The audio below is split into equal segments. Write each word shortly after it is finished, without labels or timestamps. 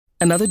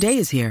Another day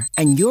is here,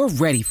 and you're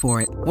ready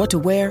for it. What to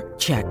wear?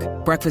 Check.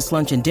 Breakfast,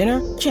 lunch, and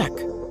dinner? Check.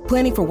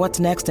 Planning for what's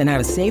next and how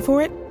to save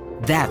for it?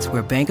 That's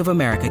where Bank of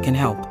America can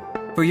help.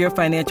 For your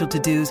financial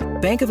to-dos,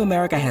 Bank of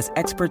America has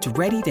experts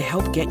ready to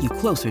help get you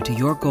closer to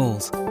your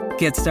goals.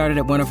 Get started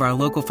at one of our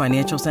local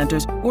financial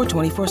centers or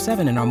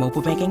 24/7 in our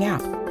mobile banking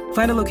app.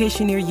 Find a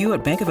location near you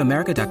at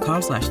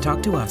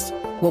bankofamerica.com/talktous.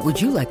 What would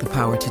you like the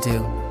power to do?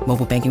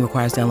 Mobile banking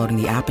requires downloading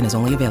the app and is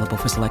only available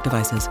for select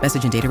devices.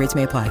 Message and data rates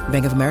may apply.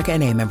 Bank of America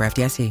N.A., member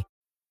FDIC.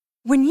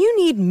 When you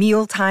need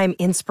mealtime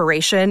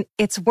inspiration,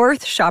 it's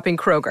worth shopping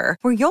Kroger,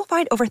 where you'll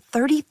find over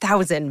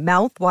 30,000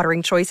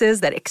 mouth-watering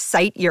choices that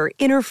excite your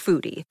inner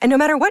foodie. And no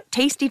matter what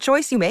tasty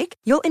choice you make,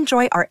 you'll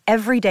enjoy our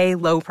everyday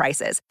low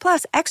prices,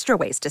 plus extra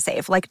ways to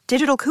save, like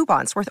digital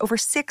coupons worth over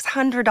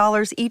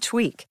 $600 each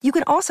week. You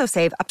can also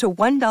save up to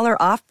 $1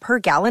 off per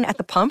gallon at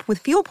the pump with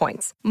fuel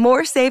points.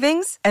 More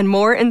savings and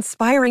more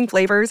inspiring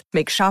flavors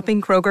make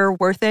shopping Kroger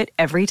worth it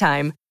every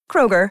time.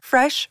 Kroger,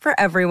 fresh for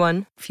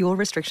everyone. Fuel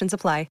restrictions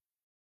apply.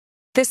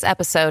 This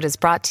episode is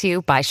brought to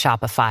you by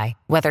Shopify.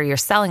 Whether you're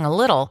selling a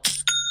little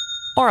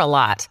or a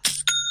lot,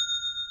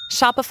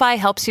 Shopify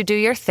helps you do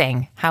your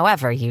thing,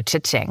 however you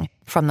cha-ching.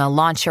 From the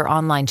launch your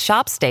online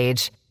shop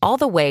stage, all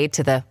the way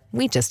to the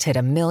we just hit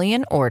 1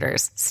 million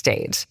orders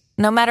stage.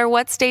 No matter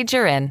what stage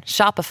you're in,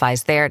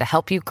 Shopify's there to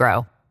help you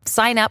grow.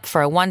 Sign up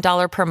for a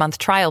 $1 per month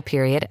trial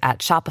period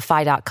at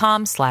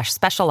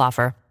shopify.com/special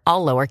offer,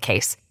 all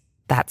lowercase.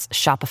 That's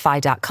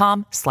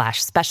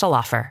shopify.com/special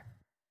offer.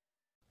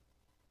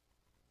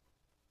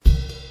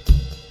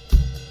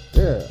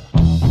 Yeah.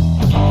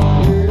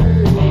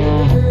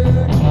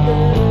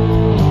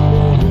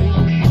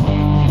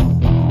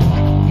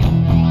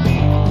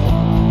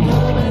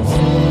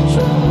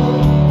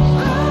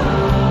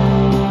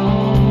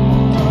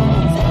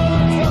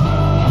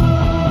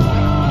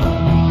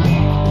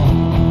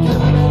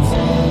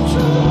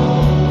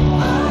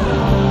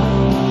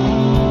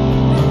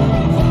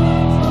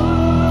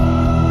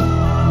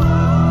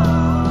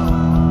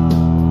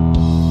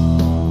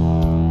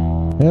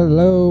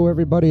 Hello,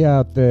 everybody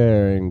out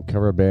there in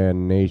Cover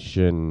Band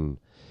Nation.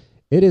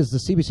 It is the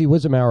CBC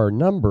Wizdumb Hour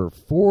number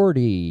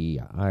 40.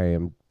 I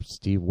am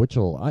Steve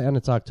Witchell, and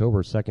it's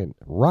October 2nd,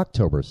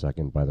 Rocktober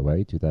 2nd, by the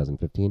way,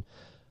 2015.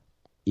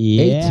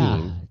 Yeah,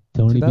 18,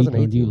 Tony B. coming to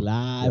 2018. you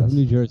live from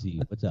New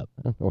Jersey. What's up?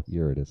 I don't know what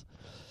year it is.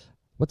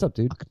 What's up,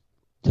 dude?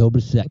 October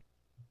 2nd.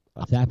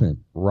 What's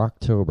happening?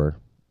 Rocktober.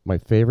 My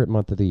favorite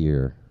month of the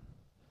year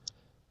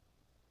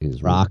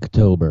is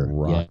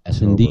Rocktober.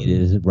 Yes, indeed.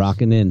 It is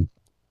rocking in.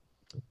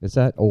 Is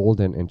that old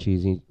and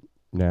cheesy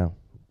now,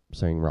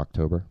 saying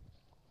Rocktober?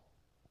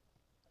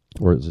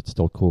 Or is it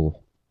still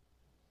cool?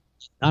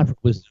 Not for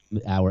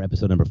Wizdumb Hour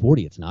episode number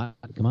 40. It's not.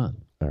 Come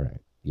on. All right.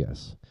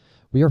 Yes.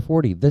 We are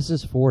 40. This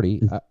is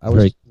 40. I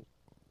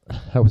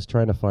was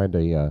trying to find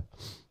a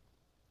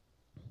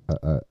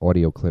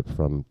audio clip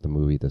from the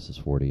movie This is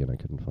 40, and I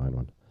couldn't find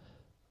one.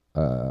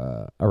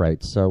 All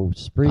right. So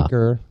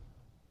Spreaker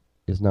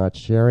is not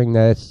sharing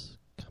this.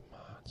 Come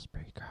on,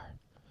 Spreaker.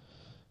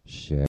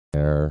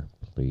 Share,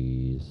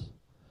 please.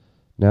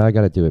 Now I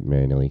got to do it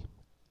manually.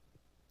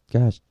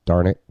 Gosh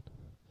darn it.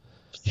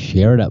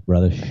 Share it up,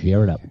 brother.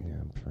 Share it up. Yeah,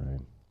 I'm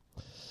trying.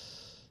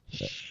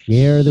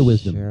 Share the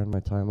wisdom. Share on my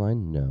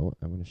timeline? No.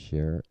 I'm going to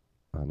share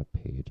on a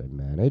page I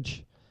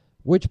manage.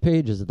 Which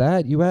page is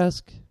that, you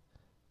ask?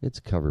 It's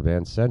Cover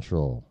Band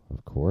Central,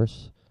 of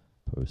course.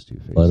 Post to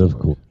Facebook. But of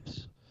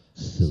course.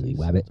 Silly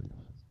wabbit.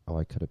 Oh,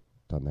 I could have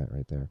done that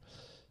right there.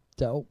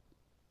 Dope.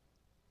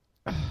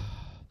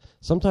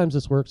 Sometimes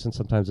this works and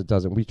sometimes it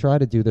doesn't. We try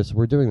to do this.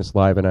 We're doing this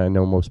live, and I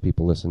know most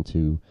people listen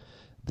to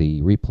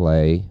the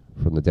replay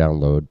from the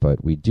download,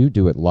 but we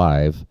do it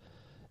live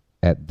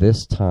at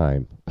this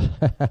time.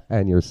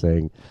 And you're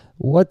saying,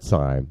 what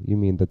time? You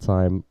mean the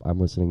time I'm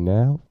listening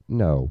now?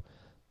 No,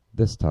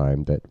 this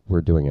time that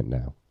we're doing it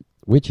now,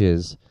 which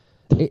is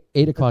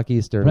 8 o'clock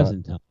Eastern.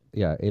 Present time.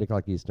 Yeah, 8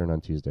 o'clock Eastern on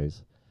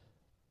Tuesdays,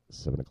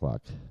 7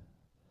 o'clock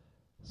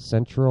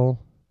Central,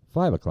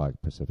 5 o'clock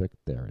Pacific.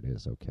 There it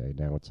is. Okay,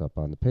 now it's up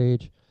on the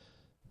page.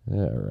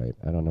 All right.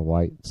 I don't know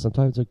why.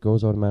 Sometimes it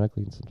goes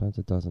automatically and sometimes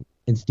it doesn't.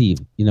 And Steve,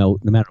 no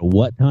matter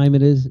what time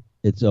it is,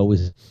 it's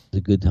always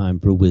a good time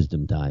for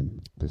wisdom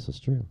time. This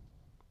is true.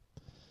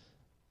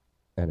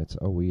 And it's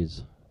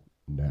always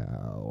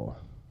now.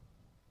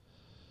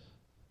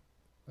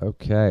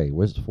 Okay,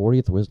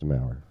 40th Wizdumb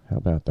Hour. How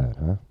about that,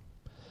 huh?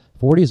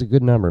 40 is a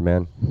good number,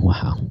 man.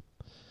 Wow.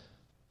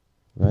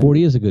 Right?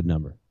 40 is a good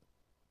number.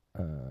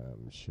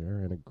 Share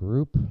in a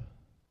group.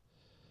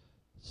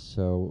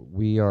 So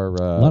we are...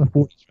 a lot of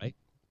 40s, right?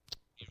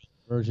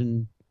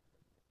 Version,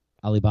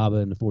 Alibaba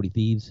and the 40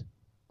 Thieves.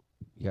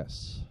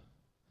 Yes.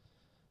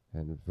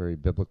 And very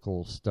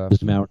biblical stuff.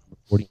 Wizdumb Hour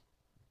 40.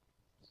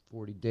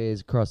 40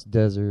 days across the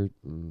desert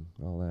and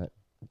all that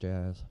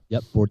jazz.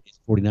 Yep,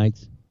 40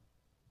 nights.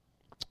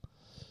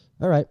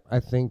 All right,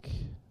 I think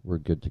we're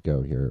good to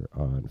go here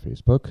on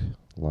Facebook,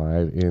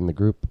 live in the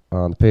group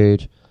on the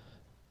page.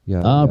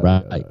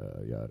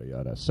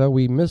 Yada. So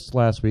we missed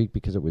last week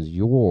because it was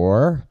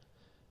your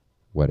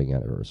wedding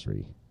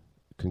anniversary.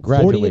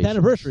 Congratulations. 40th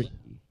anniversary.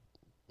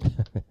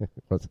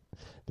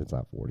 It's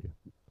not 40.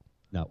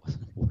 No, it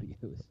wasn't 40.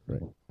 It was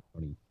Right.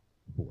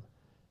 24.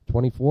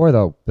 24,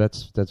 though.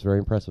 That's very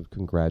impressive.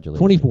 Congratulations.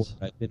 24.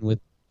 I've been with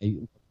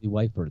a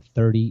wife for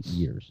 30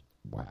 years.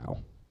 Wow.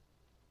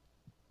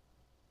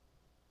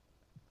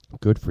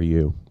 Good for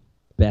you.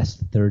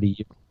 Best 30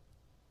 years of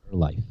her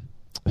life.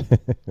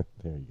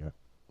 There you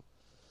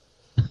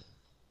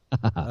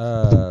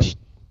go.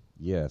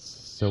 Yes.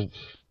 So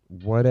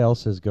what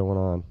else is going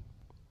on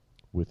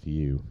with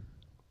you?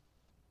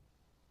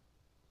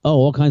 Oh,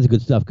 all kinds of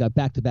good stuff. Got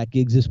back-to-back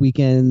gigs this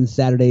weekend,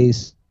 Saturday,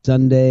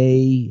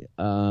 Sunday.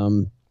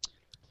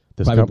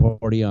 Private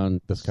party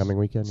on this coming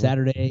weekend?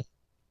 Saturday. Yeah?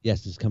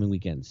 Yes, this coming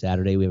weekend.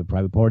 Saturday, we have a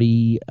private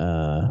party,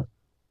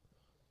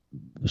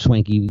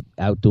 swanky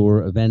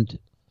outdoor event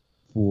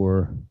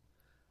for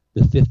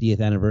the 50th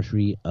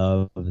anniversary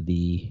of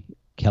the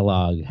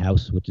Kellogg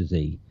House, which is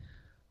a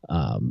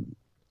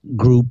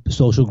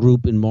social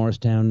group in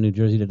Morristown, New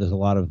Jersey, that does a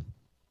lot of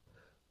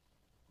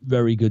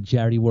very good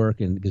charity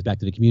work and gives back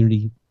to the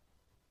community.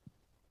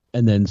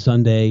 And then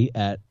Sunday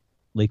at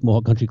Lake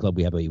Mohawk Country Club,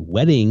 we have a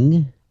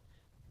wedding,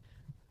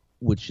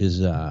 which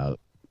is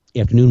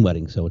afternoon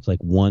wedding, so it's like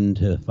 1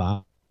 to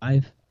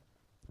 5.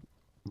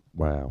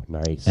 Wow,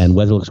 nice. And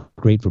weather looks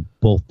great for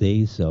both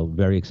days, so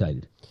very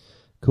excited.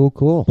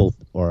 Cool.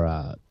 Both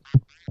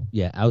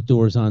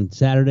outdoors on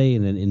Saturday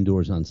and then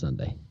indoors on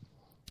Sunday.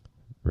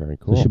 Very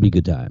cool. So it should be a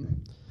good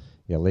time.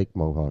 Yeah, Lake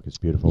Mohawk is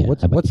beautiful.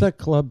 Yeah, what's that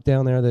club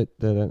down there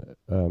that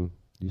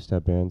used to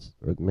have bands,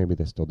 or maybe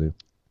they still do?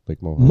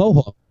 Lake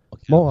Mohawk.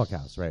 Mohawk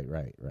House. Right.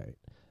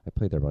 I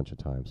played there a bunch of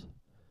times.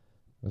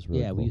 That's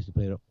really cool. We used to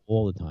play it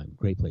all the time.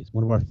 Great place.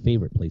 One of our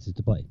favorite places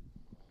to play.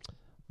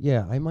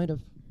 Yeah, I might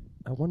have.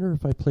 I wonder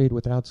if I played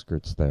with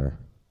Outskirts there.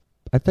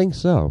 I think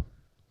so.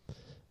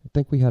 I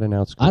think we had an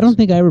Outskirts. I don't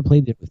think I ever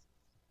played there.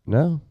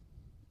 No?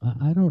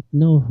 I don't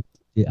know.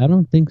 I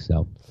don't think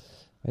so.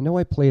 I know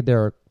I played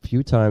there a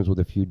few times with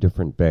a few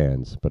different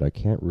bands, but I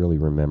can't really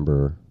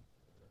remember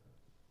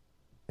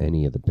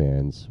any of the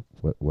bands,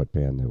 what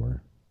band they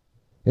were.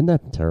 Isn't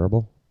that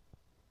terrible?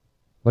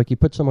 Like, you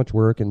put so much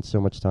work and so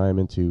much time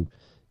into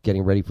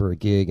getting ready for a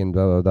gig and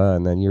blah, blah, blah,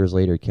 and then years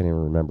later you can't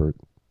even remember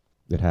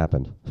it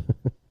happened.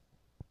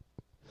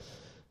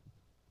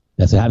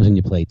 That's what happens when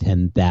you play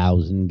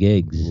 10,000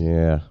 gigs.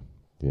 Yeah.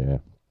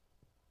 But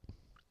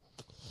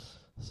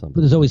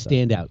there's always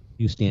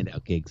few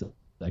standout gigs.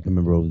 I can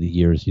remember over the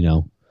years,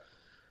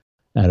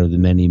 out of the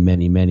many,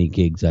 many, many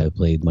gigs I've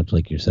played, much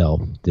like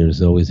yourself,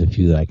 there's always a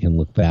few that I can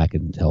look back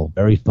and tell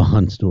very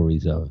fond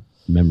stories of,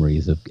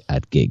 memories of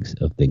at gigs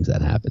of things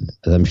that happened.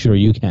 As I'm sure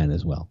you can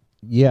as well.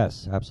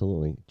 Yes,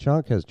 absolutely.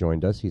 Chonk has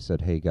joined us. He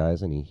said, "Hey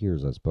guys," and he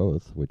hears us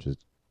both, which is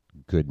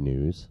good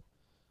news.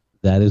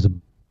 That is a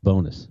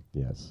bonus.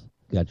 Yes.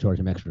 Got to charge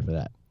him extra for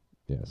that.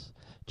 Yes.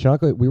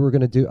 Chocolate, we were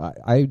going to do...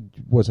 I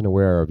wasn't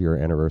aware of your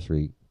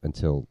anniversary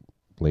until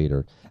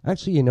later.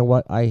 Actually, you know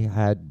what? I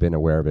had been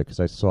aware of it because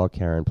I saw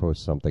Karen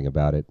post something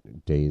about it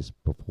days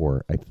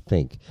before, I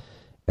think.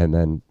 And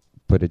then,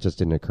 but it just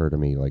didn't occur to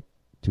me, like,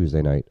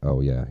 Tuesday night,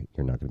 oh, yeah,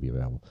 you're not going to be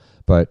available.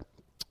 But,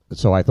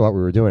 so I thought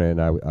we were doing it,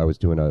 and I was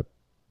doing a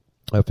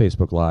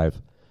Facebook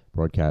Live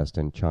broadcast,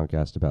 and Chonk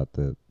asked about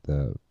the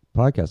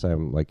podcast.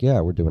 I'm like,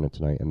 yeah, we're doing it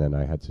tonight. And then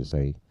I had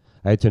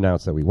to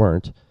announce that we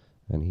weren't,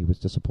 and he was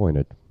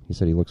disappointed. He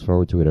said he looks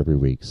forward to it every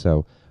week.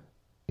 So,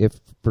 if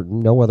for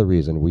no other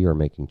reason, we are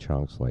making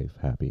Chonk's life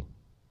happy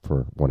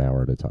for 1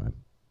 hour at a time.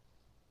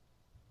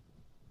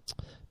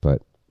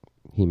 But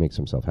he makes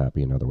himself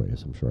happy in other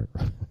ways, I'm sure.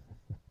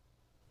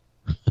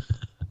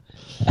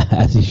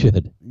 As he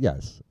should.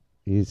 Yes.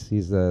 He's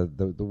the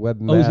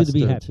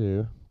webmaster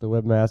too. The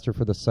webmaster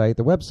for the site.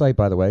 The website,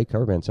 by the way,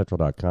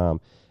 coverbandcentral.com.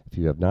 If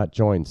you have not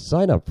joined,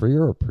 sign up for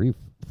your free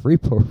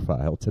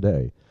profile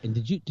today. And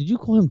did you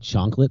call him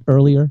Chonklet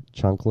earlier?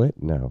 Chonklet?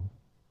 No.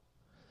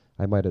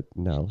 I might have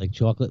Like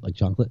chocolate?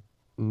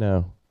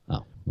 No.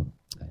 Oh.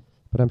 Okay.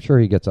 But I'm sure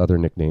he gets other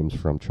nicknames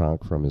from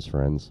Chonk from his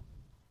friends.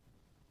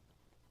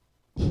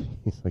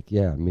 He's like,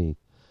 yeah, me.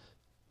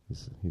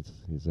 He's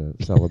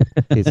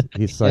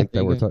psyched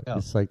that we're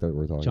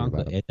talking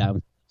about it.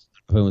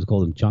 Everyone's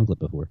called him Chonklet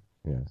before.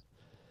 Yeah,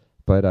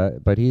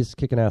 but he's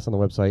kicking ass on the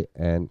website,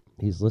 and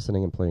he's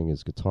listening and playing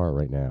his guitar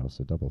right now,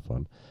 so double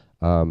fun.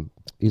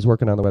 He's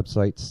working on the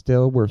website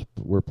still.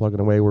 We're plugging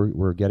away.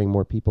 We're getting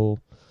more people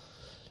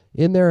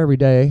in there every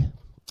day,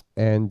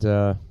 and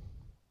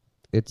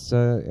it's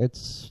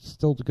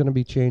still going to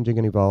be changing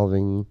and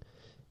evolving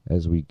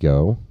as we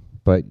go.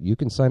 But you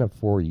can sign up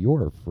for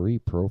your free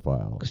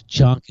profile.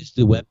 Chonk is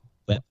the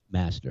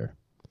webmaster.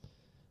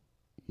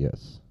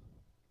 Yes.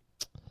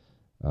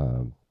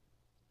 And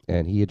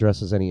he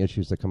addresses any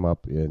issues that come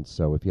up. And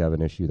so if you have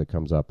an issue that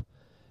comes up,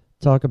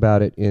 talk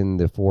about it in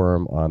the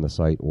forum on the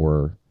site,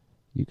 or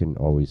you can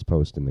always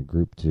post in the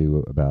group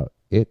too about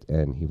it,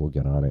 and he will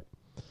get on it.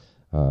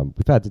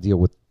 We've had to deal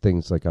with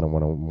things like on a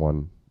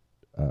one-on-one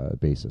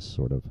basis,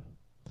 sort of.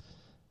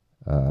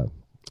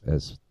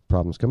 As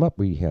problems come up,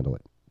 we handle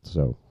it.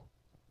 So...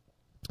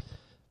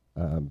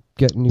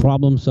 getting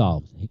problem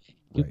solved.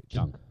 Right.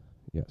 Chonk.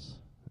 Yes.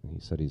 And he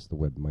said he's the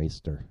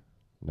webmeister,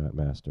 not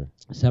master.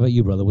 So how about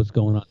you, brother? What's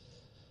going on?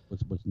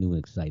 What's new and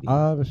exciting?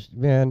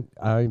 Man,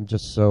 I'm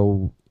just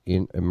so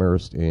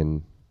immersed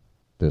in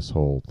this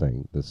whole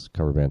thing, this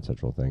Cover Band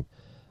Central thing.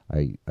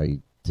 I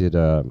did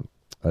the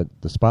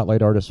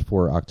spotlight artist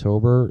for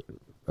October,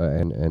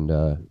 and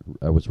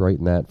I was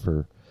writing that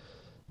for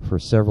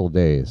several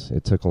days.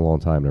 It took a long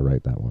time to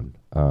write that one,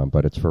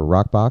 but it's for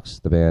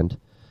Rockbox, the band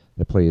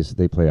that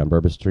they play on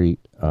Bourbon Street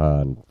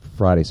on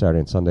Friday, Saturday,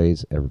 and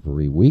Sundays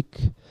every week.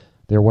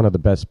 They're one of the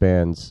best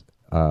bands,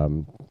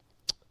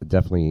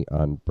 definitely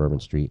on Bourbon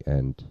Street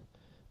and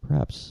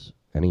perhaps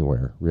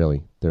anywhere.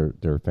 Really,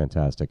 they're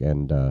fantastic,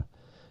 and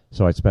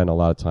so I spent a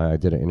lot of time. I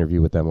did an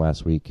interview with them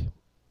last week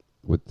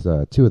with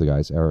two of the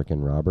guys, Eric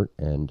and Robert,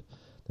 and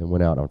then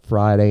went out on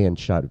Friday and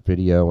shot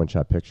video and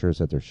shot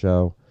pictures at their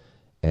show,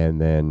 and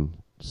then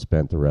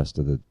spent the rest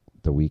of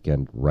the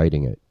weekend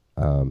writing it.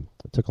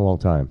 It took a long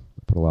time.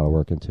 I put a lot of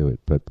work into it,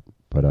 but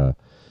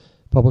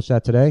published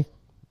that today,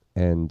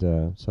 and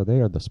so they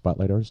are the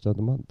Spotlight Artist of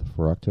the Month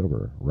for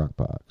October.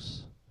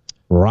 Rockbox.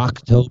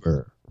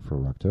 Rocktober.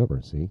 For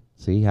October.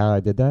 See how I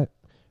did that?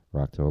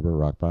 Rocktober,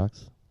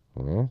 Rockbox.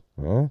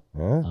 Rockbox.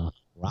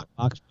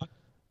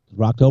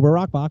 Rocktober,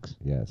 Rockbox.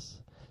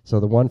 Yes. So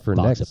the one for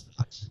Box.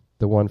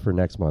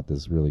 next month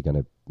is really going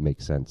to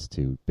make sense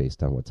too,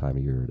 based on what time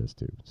of year it is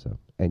too. So,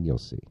 and you'll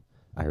see.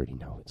 I already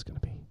know it's going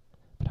to be,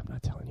 but I'm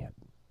not telling yet.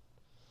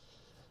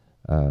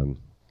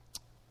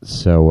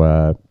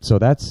 So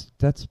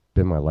that's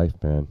been my life,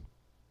 man.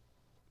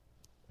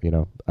 You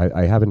know,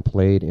 I haven't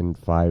played in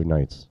 5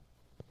 nights.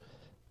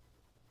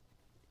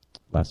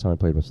 Last time I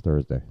played was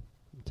Thursday.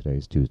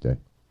 Today's Tuesday.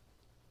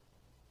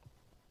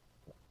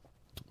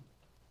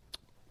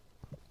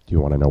 Do you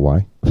want to know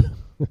why?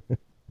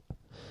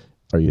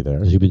 Are you there?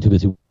 Because you've been too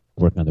busy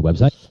working on the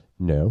website?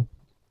 No.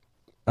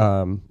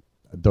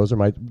 Those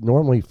are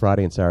normally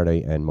Friday and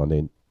Saturday and Monday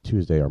and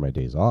Tuesday are my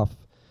days off,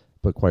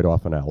 but quite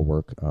often I'll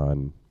work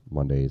on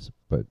Mondays,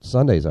 but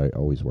Sundays I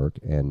always work,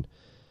 and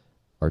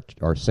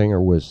our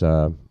singer was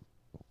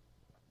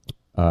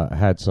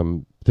had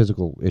some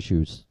physical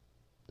issues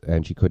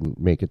and she couldn't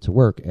make it to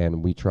work,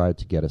 and we tried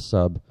to get a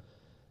sub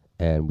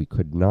and we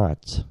could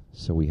not,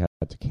 so we had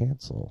to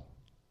cancel.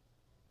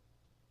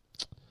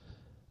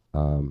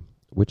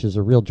 Which is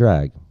a real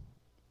drag.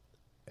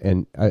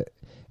 And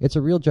it's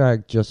a real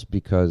drag just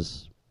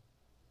because,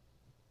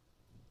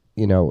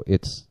 you know,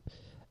 it's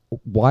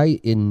why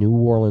in New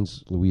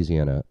Orleans,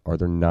 Louisiana, are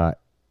there not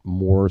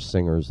more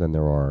singers than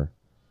there are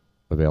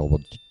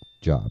available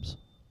jobs?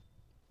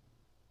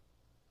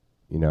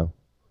 You know?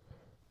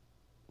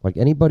 Like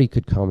anybody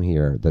could come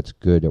here that's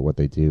good at what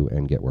they do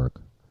and get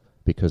work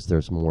because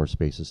there's more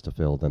spaces to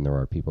fill than there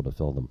are people to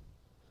fill them.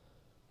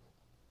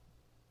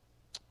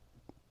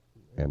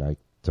 And I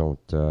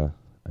don't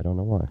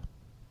know why.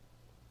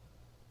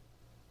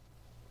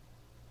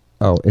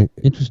 Oh,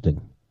 interesting.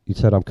 You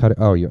said I'm cutting.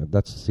 Oh,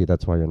 that's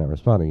why you're not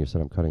responding. You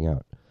said I'm cutting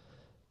out.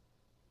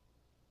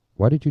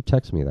 Why did you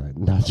text me that?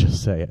 Not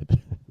just say it,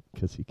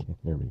 because you can't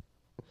hear me.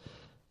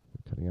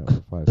 You're cutting out for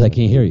 5 seconds. I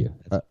can't hear you.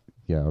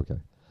 Yeah. Okay.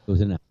 It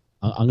was in.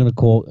 I'm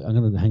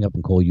gonna hang up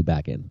and call you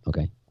back in.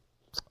 Okay.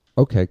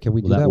 Okay. Can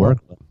we do that? Work?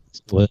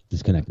 We'll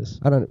disconnect this.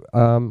 I don't.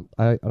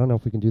 I don't know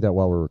if we can do that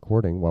while we're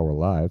recording, while we're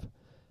live.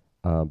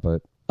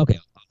 But okay,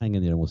 I'll hang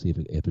in there and we'll see if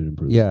it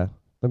improves. Yeah.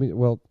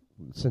 Well,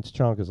 since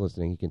Chonk is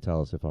listening, he can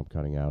tell us if I'm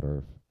cutting out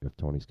or if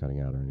Tony's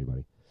cutting out or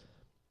anybody.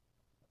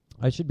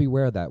 I should be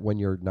aware of that when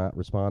you're not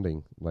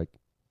responding, like,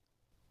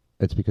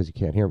 it's because you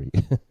can't hear me.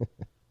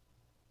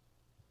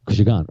 Because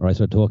you're gone. Or I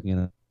start talking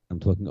and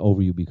I'm talking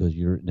over you because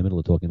you're in the middle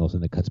of talking and all of a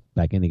sudden it cuts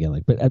back in again.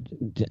 Like,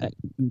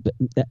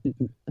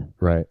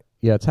 Right.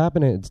 Yeah, it's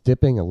happening. It's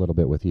dipping a little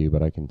bit with you,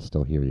 but I can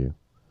still hear you.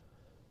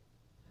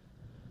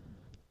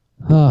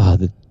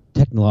 The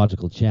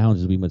technological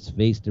challenges we must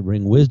face to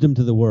bring wisdom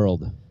to the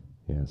world.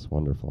 Yes,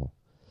 wonderful.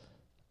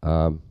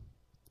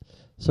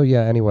 So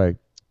yeah, anyway,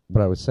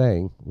 what I was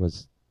saying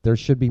was there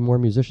should be more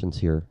musicians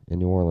here in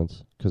New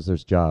Orleans because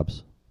there's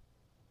jobs.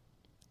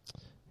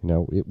 You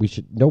know,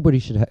 nobody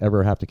should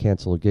ever have to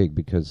cancel a gig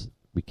because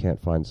we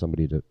can't find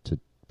somebody to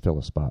fill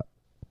a spot.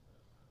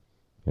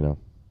 You know?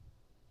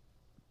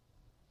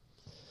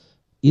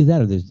 Either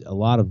that or there's a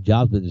lot of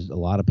jobs, but there's a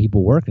lot of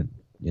people working,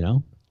 you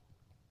know?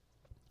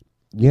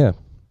 Yeah.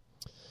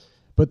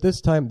 But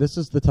this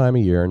is the time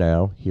of year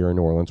now here in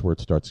New Orleans where it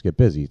starts to get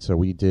busy. So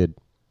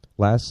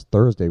last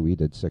Thursday we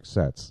did 6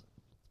 sets.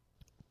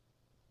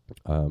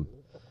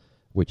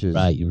 Which is...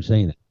 Right, you were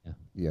saying that. Yeah.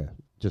 Yeah.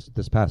 Just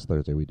this past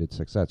Thursday we did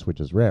 6 sets, which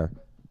is rare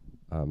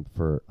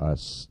for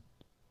us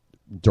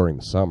during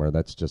the summer.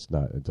 That's just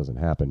not... It doesn't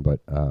happen. But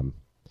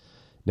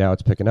now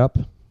it's picking up.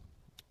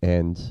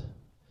 And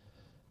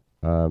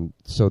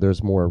so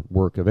there's more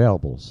work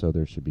available. So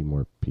there should be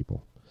more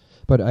people.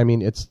 But, I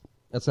mean, it's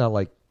not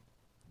like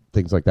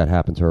things like that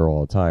happen to her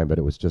all the time, but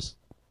it was just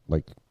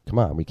like, come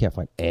on, we can't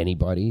find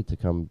anybody to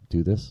come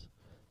do this.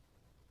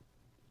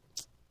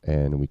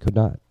 And we could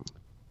not.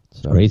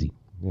 So, crazy.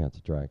 Yeah, it's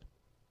a drag.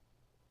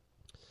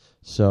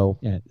 So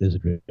Yeah, there's a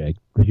great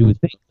because you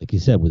would think, like you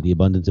said, with the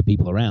abundance of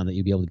people around, that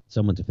you'd be able to get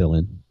someone to fill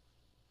in.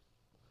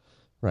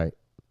 right,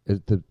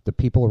 the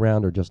people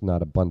around are just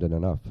not abundant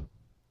enough.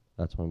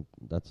 That's the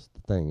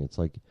thing. It's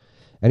like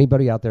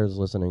anybody out there is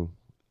listening.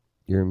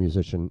 You're a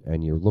musician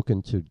and you're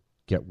looking to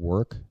get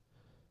work,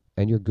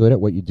 and you're good at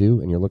what you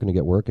do, and you're looking to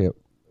get work at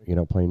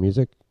playing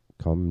music.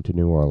 Come to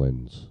New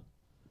Orleans.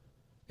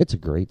 It's a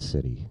great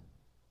city,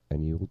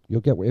 and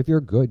you'll get, if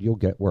you're good, you'll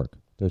get work.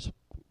 That's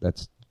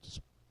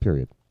just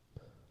period.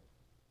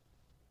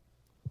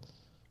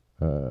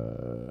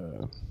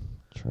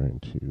 Trying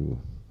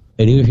to.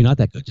 And even if you're not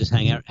that good, just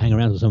hang around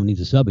until someone needs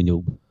a sub, and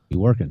you'll be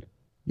working.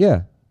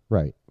 Yeah,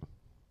 right.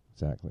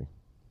 Exactly.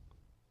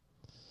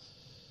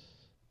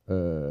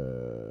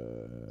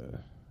 Okay.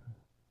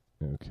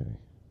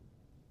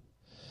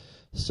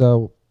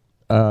 So,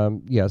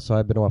 so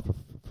I've been off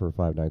for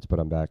 5 nights, but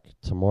I'm back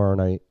tomorrow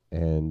night,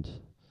 and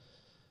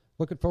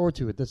looking forward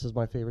to it. This is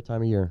my favorite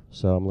time of year,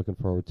 so I'm looking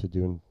forward to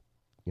doing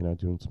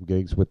some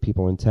gigs with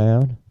people in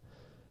town,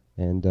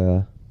 and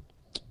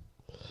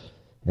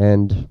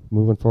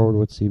moving forward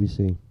with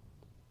CBC.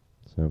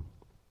 So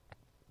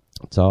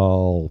it's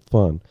all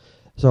fun.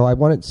 So I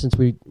wanted, since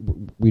we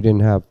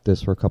didn't have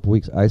this for a couple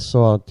weeks,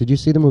 did you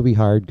see the movie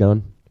Hired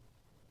Gun?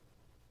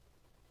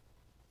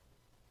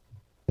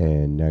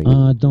 And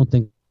now I don't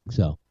think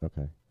so.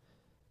 Okay.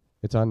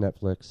 It's on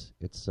Netflix.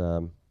 It's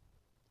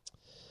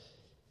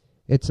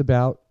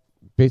about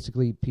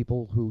basically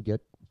people who get,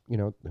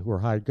 who are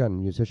hired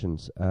gun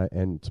musicians,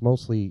 and it's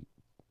mostly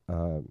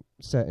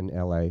set in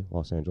L.A.,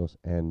 Los Angeles,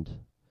 and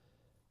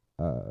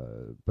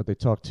but they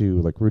talk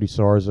to like Rudy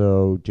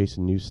Sarzo,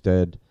 Jason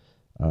Newsted,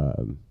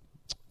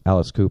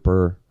 Alice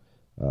Cooper,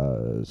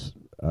 I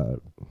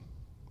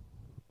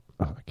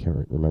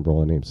can't remember all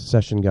the names.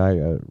 Session guy,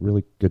 a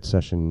really good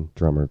session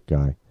drummer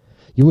guy.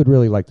 You would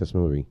really like this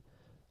movie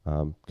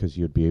because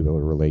you'd be able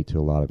to relate to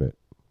a lot of it.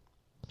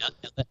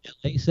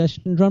 LA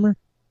session drummer?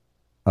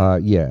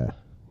 Yeah.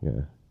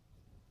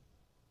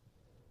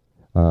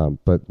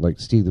 But like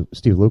Steve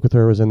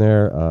Lukather was in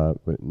there.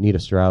 Nita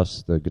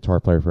Strauss, the guitar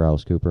player for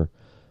Alice Cooper,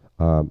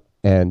 and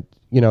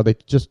they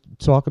just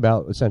talk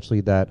about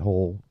essentially that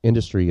whole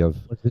industry of.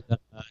 Was it,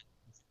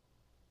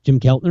 Jim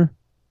Keltner?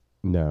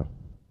 No,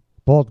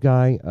 bald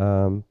guy.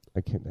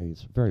 I can't.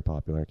 He's very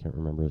popular. I can't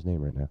remember his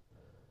name right now.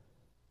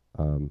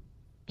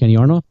 Kenny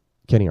Arnoff?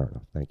 Kenny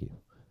Arnoff. Thank you.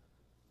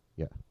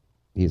 Yeah,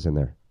 he's in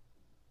there.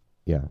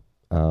 Yeah.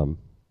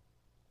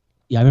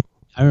 Yeah,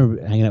 I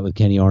remember hanging out with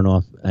Kenny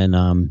Arnoff,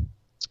 and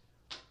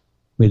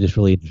we had this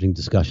really interesting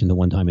discussion the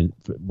one time, and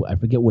I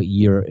forget what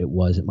year it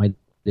was. It might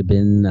have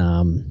been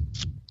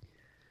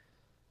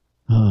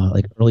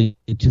like early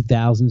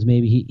 2000s,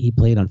 maybe. He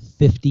played on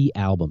 50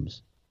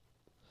 albums.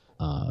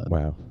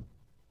 Wow.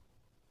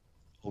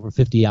 Over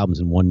 50 albums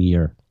in 1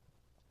 year,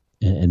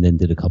 and then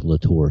did a couple of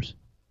tours.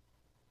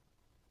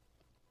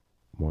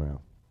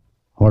 Wow.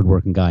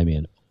 Hard-working guy,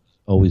 man.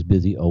 Always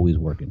busy, always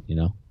working,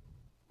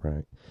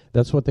 Right.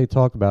 That's what they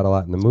talk about a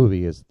lot in the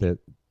movie, is that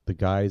the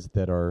guys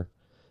that are...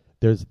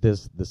 There's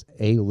this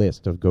A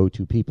list of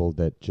go-to people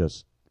that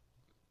just...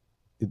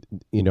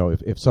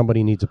 if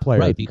somebody needs a player...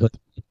 Right, because...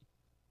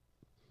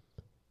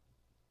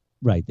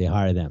 Right, they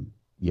hire them.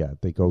 Yeah,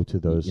 they go to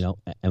those...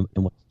 and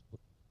what...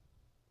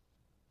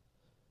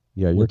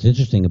 Yeah, what's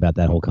interesting about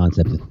that whole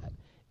concept is that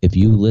if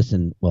you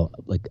listen, well,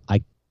 like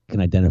I can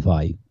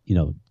identify,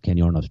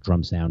 Kenny Arnoff's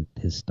drum sound,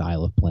 his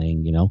style of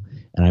playing, and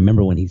I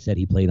remember when he said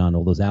he played on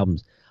all those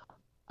albums,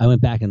 I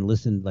went back and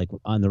listened, like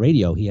on the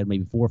radio, he had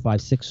maybe 4,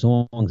 5, 6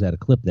 songs at a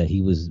clip that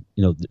he was,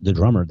 the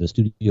drummer, the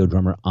studio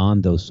drummer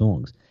on those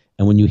songs.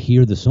 And when you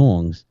hear the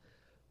songs,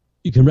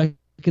 you can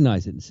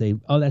recognize it and say,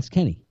 oh, that's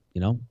Kenny,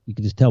 You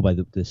can just tell by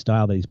the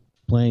style that he's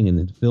playing and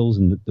the fills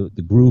and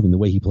the groove and the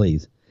way he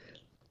plays.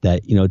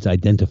 That it's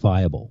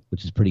identifiable,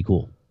 which is pretty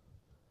cool.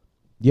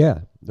 Yeah,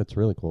 that's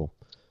really cool.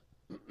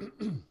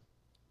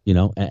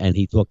 And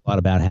he talked a lot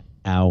about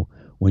how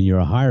when you're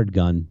a hired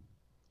gun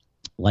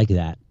like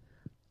that,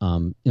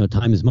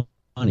 time is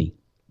money.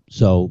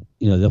 So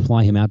they'll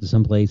fly him out to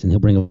some place and he'll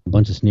bring a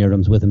bunch of snare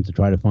drums with him to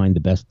try to find the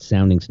best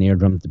sounding snare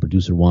drum that the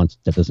producer wants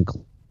that doesn't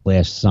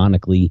clash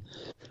sonically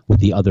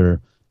with the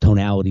other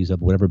tonalities of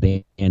whatever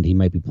band he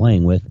might be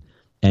playing with,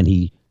 and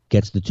he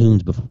gets the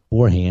tunes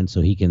beforehand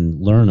so he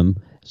can learn them.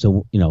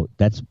 So,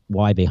 that's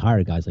why they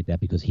hire guys like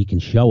that, because he can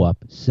show up,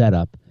 set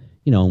up,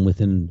 and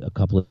within a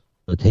couple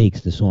of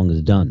takes, the song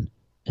is done.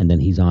 And then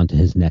he's on to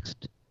his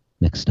next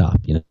stop,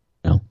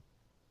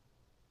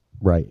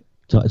 Right.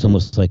 So it's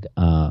almost like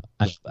I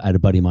had a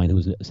buddy of mine who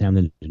was a sound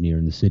engineer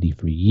in the city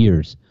for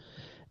years.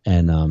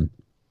 And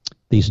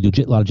they used to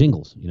do a lot of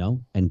jingles,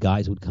 and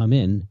guys would come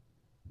in,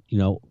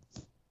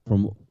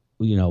 from,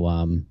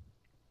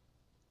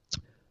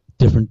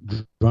 different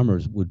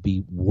drummers would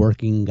be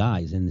working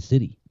guys in the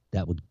city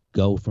that would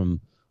go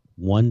from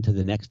one to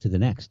the next,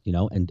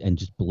 and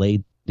just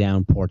laid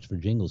down parts for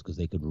jingles because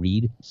they could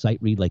sight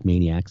read like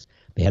maniacs.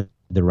 They had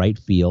the right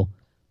feel.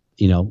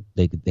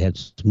 They had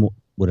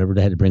whatever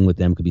they had to bring with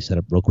them could be set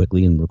up real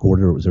quickly and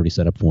recorded, or it was already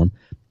set up for them.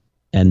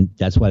 And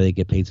that's why they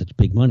get paid such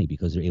big money,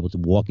 because they're able to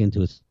walk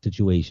into a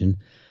situation,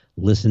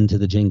 listen to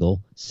the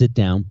jingle, sit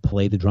down,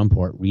 play the drum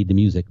part, read the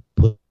music,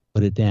 put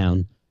it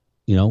down.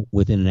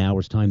 Within an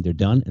hour's time, they're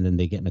done, and then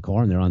they get in the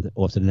car and they're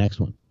off to the next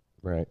one.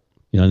 Right.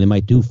 They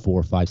might do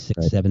 4, 5,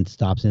 6, 7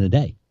 stops in a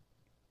day.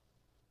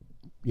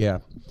 Yeah.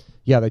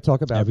 Yeah, they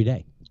talk about every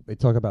day. They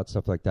talk about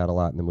stuff like that a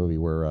lot in the movie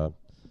where,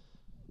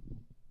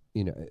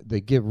 they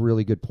give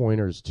really good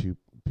pointers to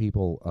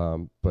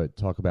people, but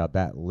talk about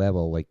that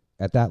level. Like,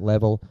 at that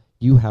level,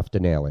 you have to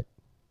nail it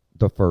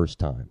the first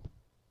time.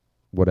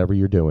 Whatever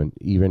you're doing,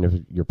 even if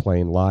you're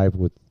playing live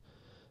with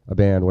a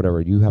band, whatever,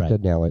 you have to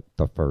nail it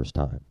the first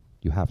time.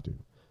 You have to,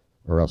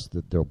 or else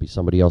there'll be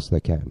somebody else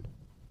that can.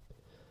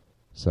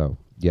 So,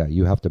 yeah,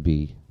 you have to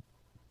be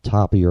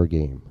top of your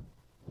game.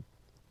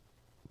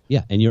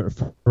 Yeah, and you're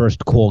a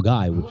first call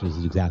guy, which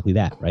is exactly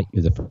that, right?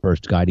 You're the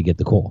first guy to get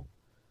the call.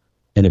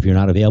 And if you're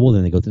not available,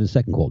 then they go to the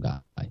second call guy.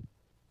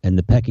 And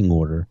the pecking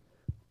order,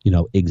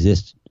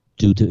 exists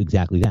due to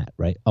exactly that,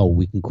 right? Oh,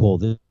 we can call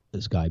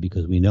this guy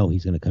because we know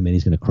he's going to come in,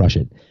 he's going to crush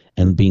it.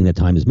 And being that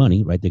time is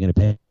money, right? They're going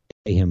to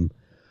pay him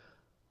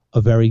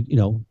a very,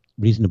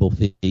 reasonable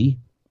fee.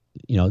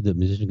 The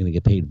musician's going to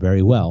get paid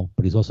very well,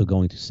 but he's also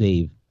going to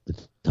save the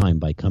time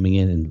by coming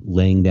in and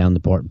laying down the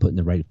part and putting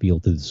the right feel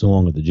to the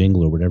song or the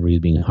jingle or whatever he's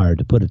being hired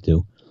to put it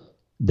to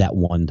that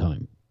one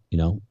time,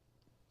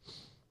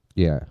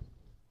 Yeah.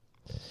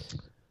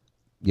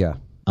 Yeah.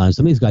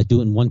 Some of these guys do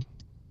it in one,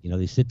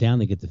 they sit down,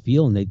 they get the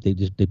feel, and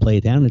they play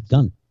it down, and it's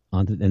done.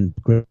 And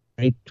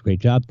great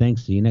job,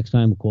 thanks. See you next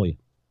time. We'll call you.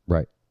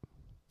 Right.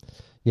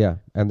 Yeah,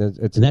 and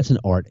that's an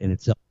art in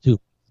itself too.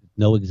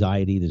 No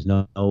anxiety. There's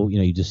no,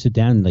 you just sit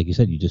down, and like you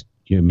said,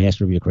 you're a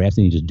master of your craft,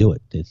 and you just do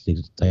it. It's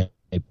a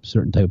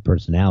certain type of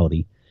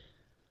personality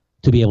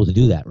to be able to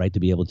do that, right? To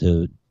be able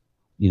to,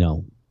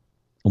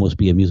 almost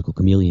be a musical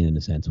chameleon in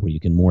a sense, where you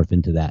can morph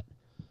into that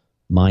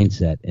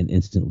mindset and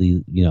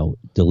instantly,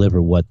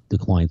 deliver what the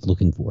client's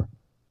looking for.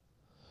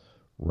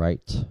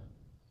 Right.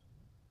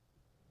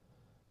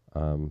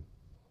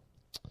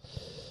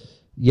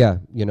 Yeah,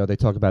 they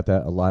talk about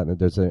that a lot.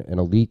 There's an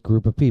elite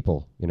group of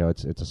people.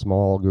 It's a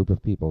small group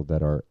of people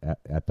that are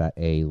at that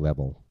A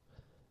level,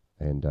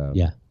 and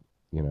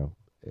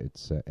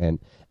it's and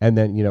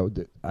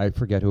then I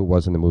forget who it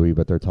was in the movie,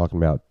 but they're talking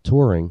about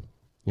touring,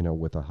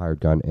 with a hired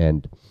gun,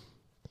 and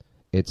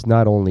it's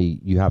not only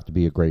you have to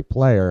be a great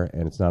player,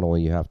 and it's not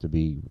only you have to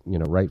be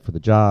right for the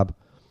job.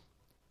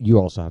 You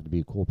also have to be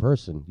a cool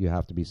person. You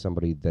have to be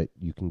somebody that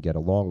you can get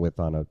along with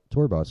on a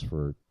tour bus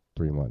for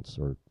 3 months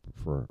or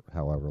for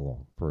however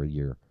long, for a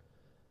year.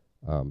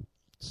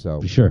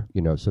 So for sure,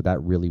 so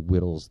that really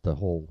whittles the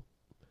whole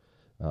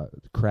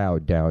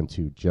crowd down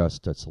to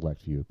just a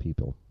select few of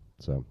people.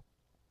 So,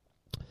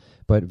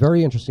 but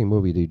very interesting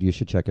movie, dude. You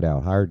should check it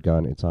out. Hired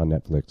Gun. It's on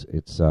Netflix.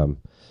 It's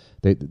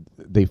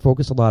they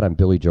focus a lot on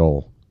Billy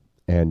Joel,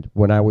 and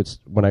when I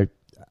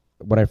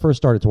first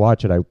started to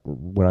watch it, I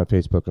went on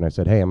Facebook and I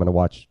said, "Hey, I'm going to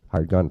watch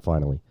Hired Gun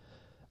finally."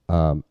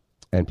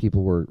 And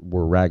people were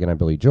ragging on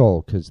Billy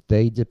Joel because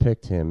they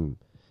depict him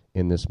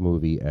in this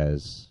movie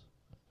as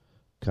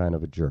kind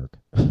of a jerk.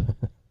 Do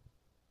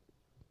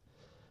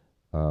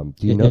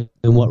you know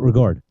in what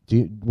regard? Do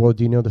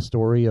you know the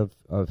story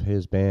of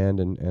his band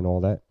and all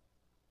that?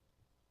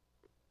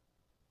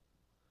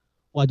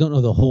 Well, I don't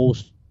know the whole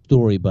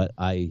story, but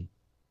the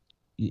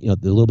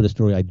little bit of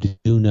story I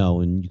do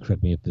know, and you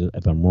correct me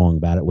if I'm wrong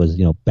about it, was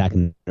back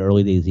in the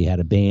early days he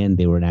had a band.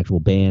 They were an actual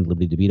band.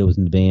 Liberty DeVito was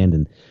in the band,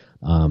 and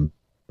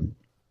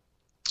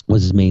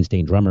was his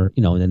mainstay drummer.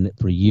 And then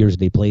for years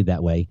they played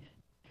that way.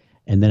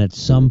 And then at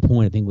some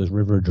point, I think it was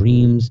River of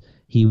Dreams,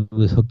 he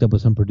was hooked up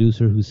with some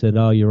producer who said,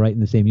 "Oh, you're writing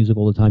the same music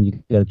all the time. You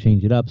got to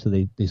change it up." So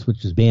they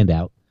switched his band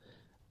out.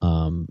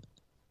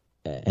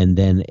 And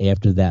then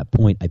after that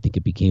point, I think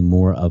it became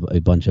more of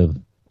a bunch of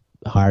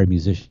hired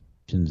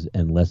musicians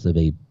and less of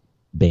a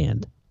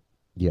band.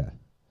 Yeah.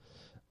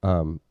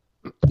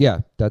 Yeah,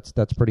 that's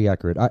pretty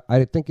accurate.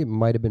 I think it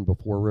might have been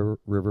before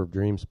River of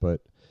Dreams,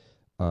 but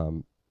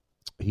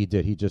he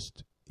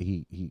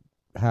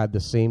had the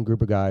same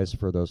group of guys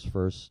for those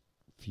first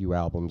few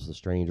albums, The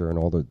Stranger and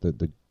all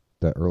the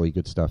early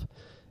good stuff.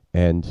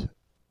 And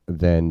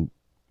then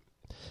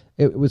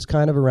it was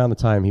kind of around the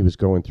time he was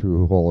going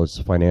through all his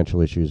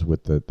financial issues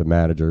with the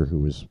manager who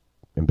was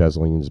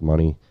embezzling his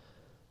money.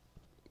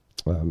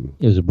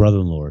 It was a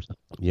brother-in-law or something.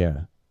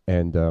 Yeah.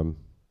 And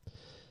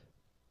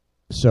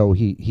so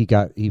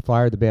he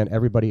fired the band,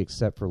 everybody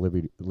except for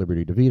Liberty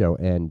DeVito,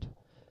 and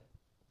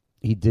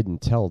he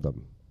didn't tell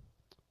them.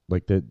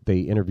 Like they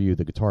interviewed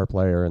the guitar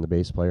player and the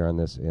bass player on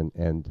this,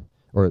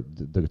 or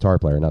the guitar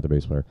player, not the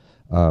bass player.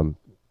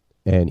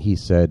 And he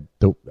said,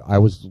 I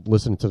was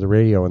listening to the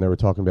radio and they were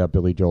talking about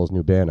Billy Joel's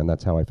new band, and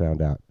that's how I found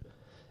out.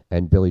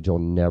 And Billy Joel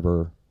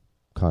never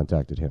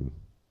contacted him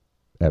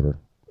ever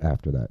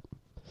after that.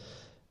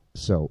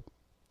 So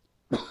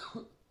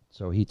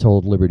he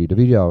told Liberty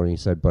DeVito, and he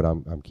said, "But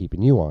I'm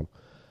keeping you on."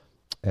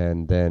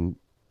 And then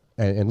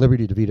and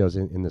Liberty DeVito's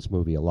in this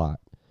movie a lot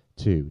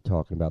too,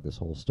 talking about this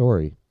whole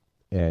story.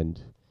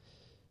 And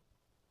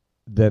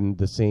then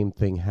the same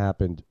thing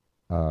happened.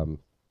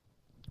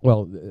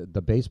 Well,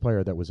 the bass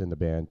player that was in the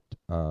band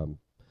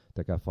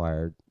that got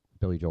fired,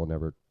 Billy Joel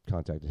never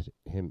contacted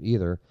him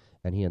either,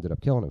 and he ended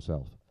up killing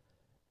himself.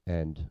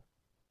 And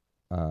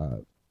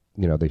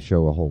they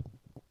show a whole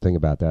thing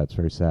about that. It's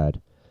very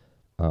sad.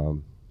 I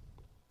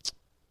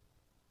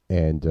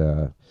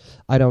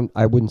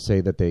wouldn't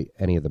say that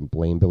any of them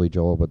blame Billy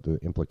Joel, but the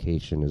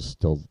implication is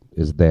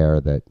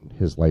there that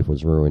his life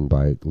was ruined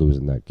by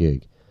losing that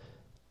gig.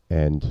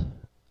 And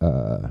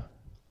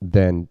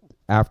then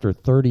after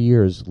 30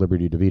 years,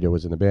 Liberty DeVito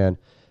was in the band.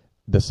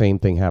 The same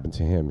thing happened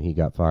to him. He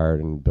got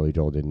fired, and Billy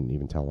Joel didn't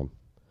even tell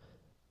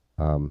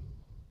him.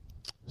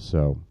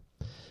 So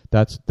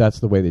that's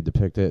the way they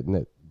depict it,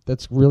 and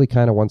that's really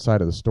kind of one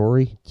side of the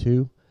story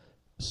too.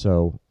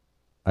 So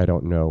I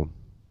don't know.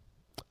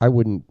 I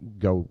wouldn't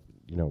go,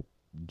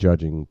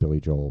 judging Billy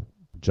Joel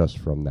just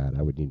from that.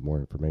 I would need more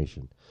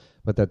information,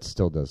 but that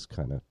still does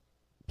kind of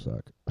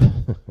suck,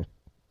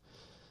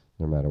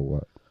 no matter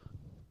what.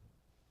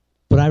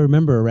 But I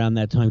remember around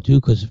that time too,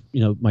 because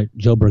my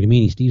Joe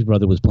Bergamini, Steve's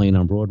brother, was playing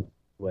on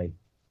Broadway.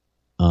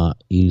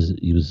 He was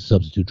a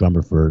substitute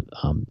drummer for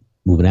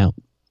Moving Out,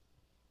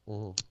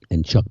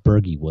 and Chuck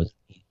Berge was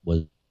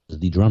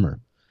the drummer.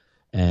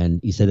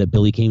 And he said that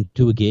Billy came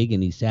to a gig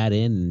and he sat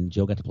in, and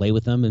Joe got to play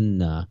with him,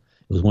 and it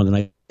was one of the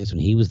nights when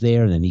he was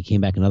there, and then he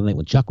came back another night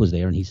when Chuck was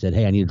there, and he said,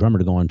 "Hey, I need a drummer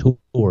to go on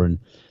tour, and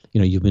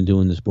you've been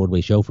doing this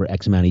Broadway show for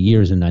X amount of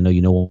years, and I know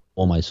you know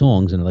all my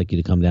songs, and I'd like you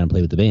to come down and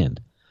play with the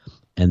band."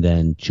 And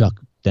then Chuck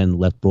then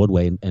left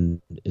Broadway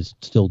and is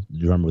still the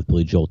drummer with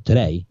Billy Joel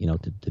today,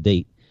 to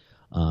date.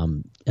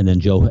 And then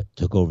Joe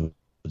took over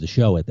the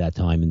show at that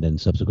time, and then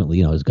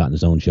subsequently, has gotten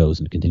his own shows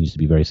and continues to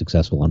be very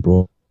successful on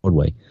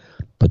Broadway.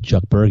 But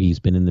Chuck Berge's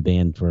been in the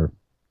band for,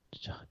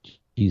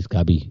 he's got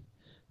to be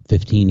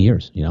 15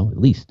 years, at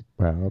least.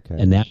 Wow, okay.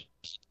 And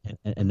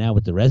now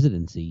with the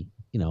residency,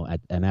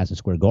 at Madison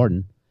Square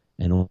Garden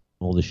and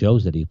all the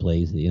shows that he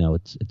plays,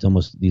 it's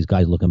almost these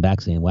guys looking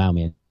back saying, "Wow,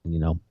 man,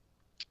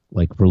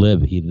 like for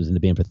Lib, he was in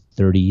the band for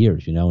 30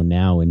 years, and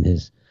now in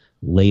his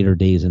later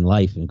days in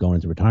life and going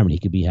into retirement, he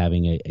could be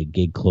having a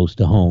gig close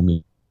to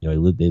home. They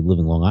live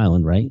in Long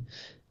Island, right?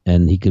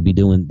 And he could be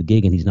doing the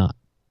gig, and he's not.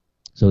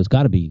 So it's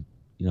got to be,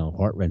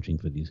 heart wrenching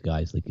for these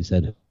guys, like you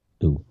said,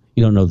 who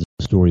you don't know the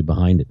story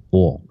behind it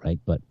all, right?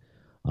 But,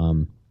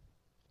 who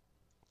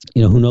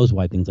knows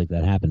why things like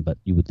that happen? But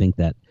you would think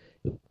that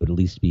it would at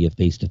least be a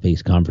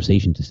face-to-face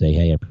conversation to say,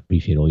 "Hey, I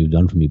appreciate all you've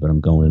done for me, but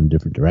I'm going in a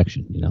different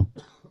direction,"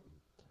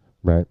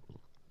 Right.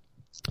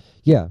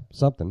 Yeah,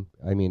 something.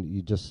 I mean,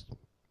 you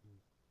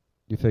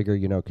figure,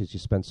 because you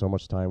spend so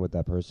much time with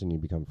that person, you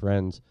become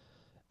friends,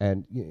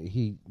 and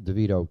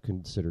DeVito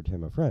considered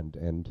him a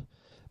friend,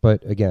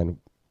 but again,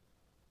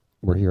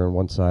 we're here on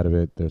one side of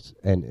it.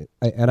 When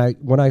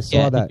I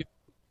saw that,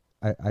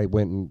 I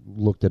went and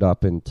looked it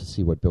up and to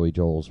see what Billy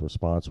Joel's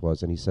response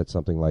was, and he said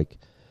something like,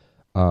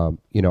 I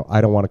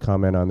don't want to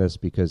comment on this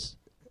because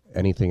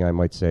anything I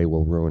might say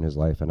will ruin his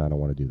life, and I don't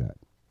want to do that.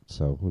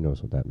 So who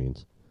knows what that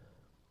means.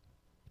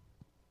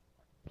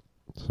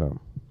 So,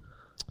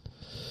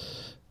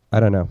 I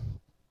don't know.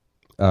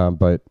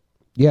 But,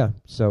 yeah,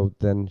 so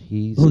then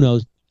he's... Who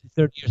knows?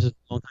 30 years is a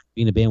long time to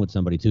be in a band with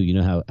somebody, too. You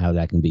know how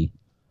that can be.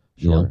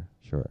 Sure.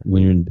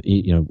 When you're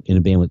in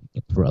a band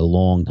for a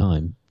long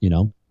time,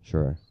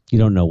 Sure. You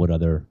don't know what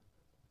other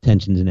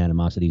tensions and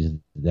animosities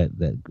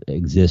that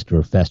exist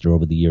or fester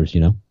over the years,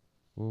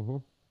 Mm-hmm.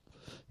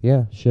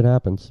 Yeah, shit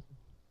happens.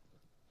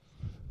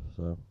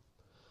 So,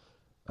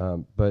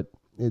 but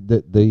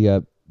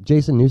the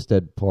Jason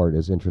Newsted part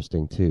is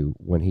interesting too.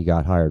 When he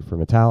got hired for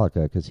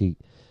Metallica, because he,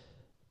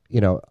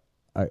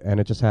 and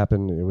it just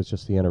happened. It was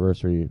just the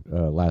anniversary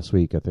last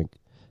week, I think,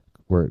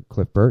 where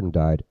Cliff Burton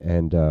died,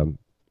 and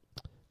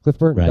Cliff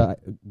Burton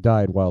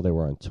died while they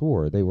were on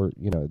tour. They were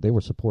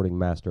supporting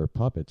Master of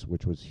Puppets,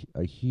 which was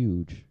a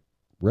huge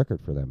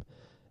record for them,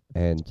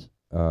 and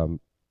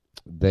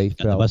they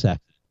felt the bus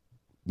accident.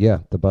 Yeah,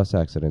 the bus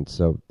accident.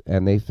 So,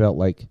 and they felt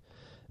like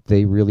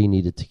they really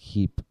needed to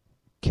keep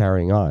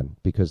carrying on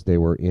because they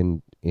were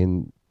in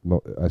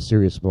a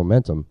serious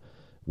momentum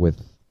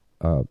with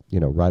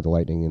Ride the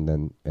Lightning and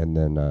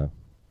then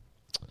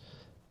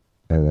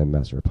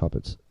Master of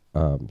Puppets.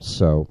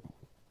 So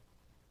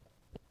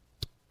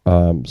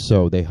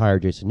they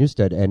hired Jason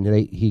Newsted, and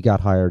he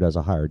got hired as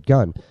a hired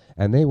gun,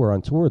 and they were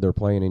on tour. They're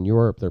playing in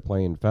Europe, they're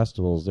playing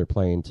festivals, they're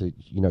playing to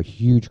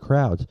huge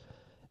crowds,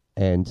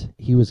 and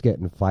he was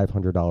getting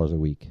 $500 a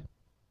week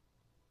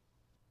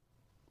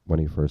when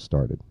he first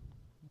started.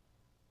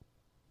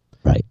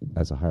 Right.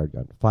 As a hired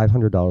gun.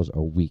 $500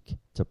 a week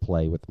to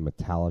play with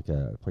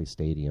Metallica, play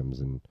stadiums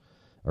and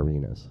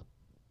arenas.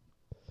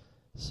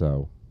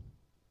 So,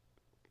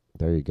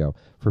 there you go.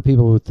 For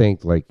people who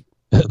think, like...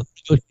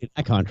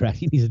 that contract,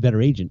 he needs a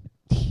better agent.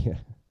 Yeah.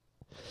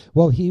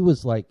 Well, he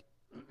was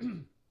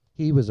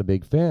he was a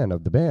big fan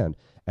of the band,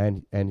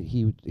 and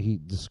he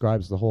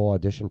describes the whole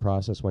audition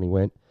process when he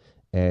went,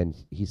 and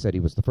he said he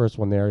was the first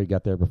one there. He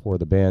got there before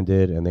the band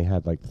did, and they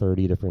had like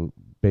 30 different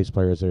bass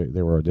players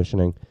they were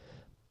auditioning.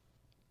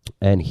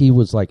 And he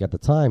was like, at the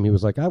time, he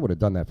was like, I would have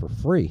done that for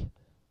free,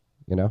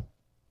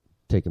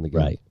 taking the gig.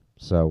 Right.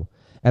 So,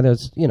 and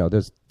there's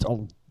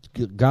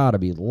got to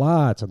be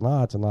lots and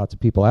lots and lots of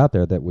people out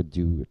there that would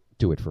do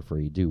it for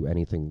free, do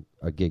anything,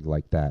 a gig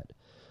like that.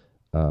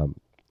 And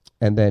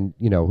then,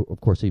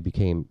 of course, he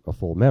became a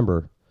full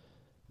member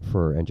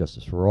for And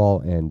Justice for All,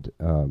 and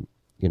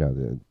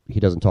he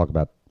doesn't talk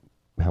about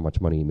how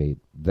much money he made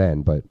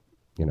then, but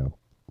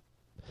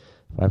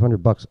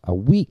 $500 a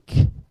week.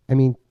 I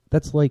mean,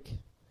 that's like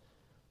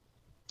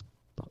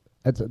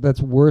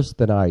that's worse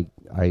than I.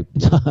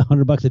 It's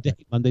 $100 a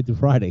day, Monday through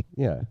Friday.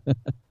 Yeah.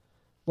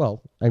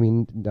 Well, I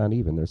mean, not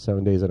even. There's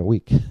 7 days in a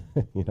week.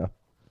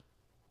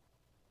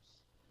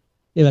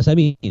 Yeah, that's. I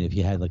mean, if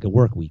you had like a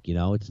work week,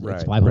 it's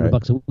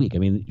 $500 a week. I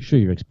mean, sure,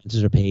 your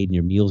expenses are paid and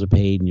your meals are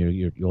paid and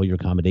your all your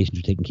accommodations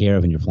are taken care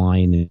of and you're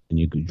flying and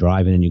you're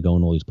driving and you're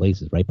going all these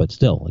places, right? But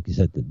still, like you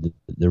said,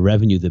 the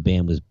revenue the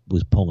band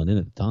was pulling in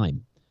at the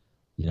time,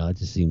 it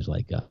just seems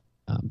like a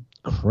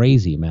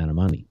crazy amount of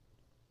money.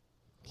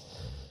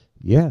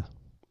 Yeah,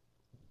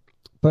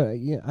 but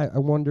I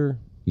wonder.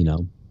 Yeah,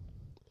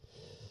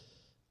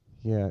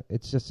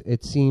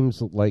 it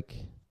seems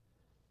like.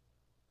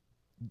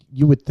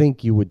 You would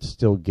think you would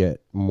still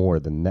get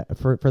more than that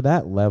for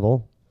that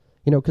level,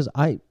 because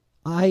I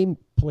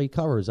play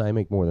covers. I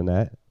make more than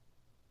that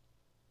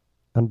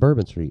on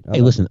Bourbon Street.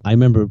 Hey, listen, I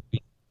remember,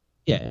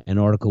 an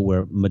article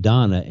where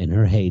Madonna in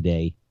her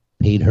heyday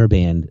paid her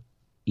band.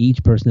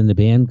 Each person in the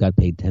band got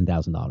paid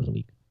 $10,000 a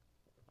week.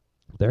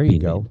 There you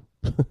go.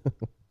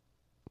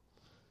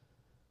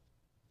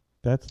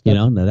 That's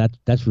now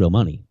that's real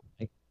money.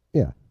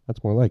 Yeah,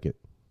 that's more like it.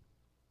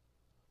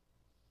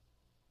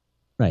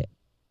 Right.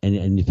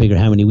 And you figure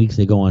how many weeks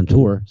they go on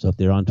tour. So if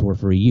they're on tour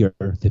for a year,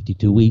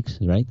 52 weeks,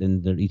 right,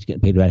 then they're each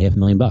getting paid about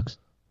 $500,000.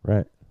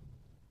 Right.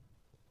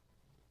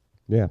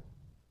 Yeah.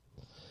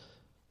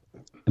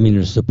 I mean,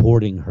 they're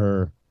supporting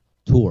her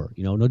tour.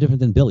 No different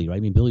than Billy, right?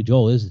 I mean, Billy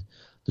Joel is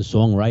the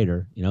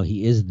songwriter.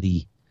 He is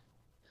the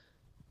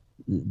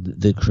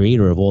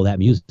creator of all that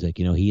music.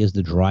 He is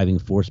the driving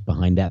force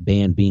behind that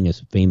band being as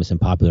famous and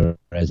popular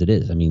as it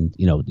is. I mean,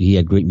 he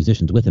had great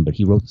musicians with him, but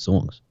he wrote the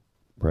songs.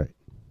 Right.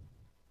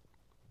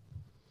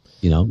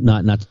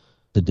 Not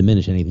to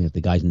diminish anything that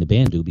the guys in the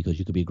band do, because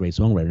you could be a great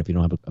songwriter. If you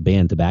don't have a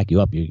band to back you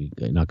up,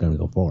 you're not going to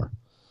go far.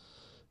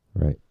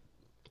 Right.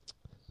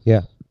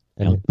 Yeah.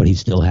 But he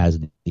still has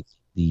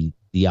the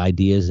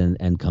ideas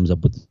and comes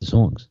up with the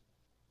songs.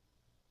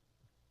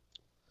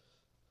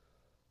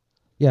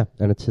 Yeah,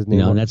 and it's his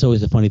name. And that's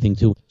always a funny thing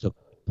too. So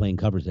playing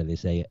covers that they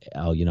say,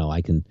 oh,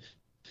 I can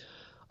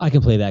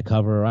play that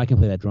cover, or I can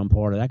play that drum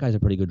part, or that guy's a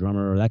pretty good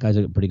drummer, or that guy's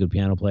a pretty good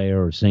piano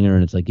player or singer,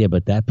 and it's like, yeah,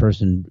 but that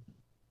person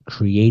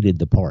created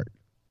the part,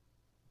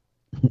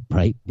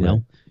 right?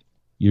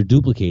 You're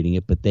duplicating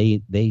it, but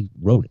they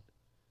wrote it,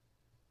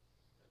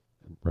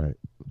 right?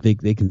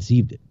 They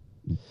conceived it.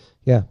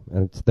 Yeah,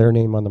 and it's their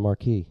name on the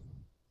marquee.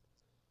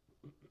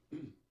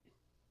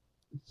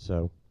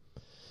 So,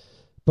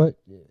 but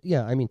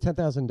yeah, I mean,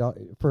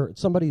 $10,000 for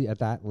somebody at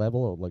that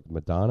level, like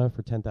Madonna,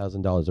 for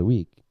 $10,000 a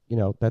week.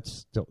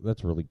 That's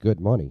really good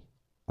money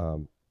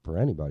for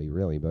anybody,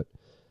 really. But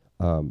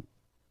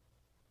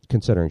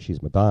considering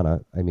she's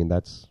Madonna, I mean,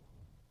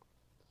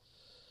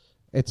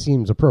 it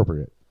seems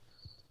appropriate.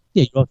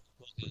 Yeah, you're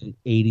talking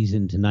 80s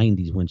into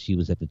 90s when she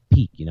was at the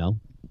peak,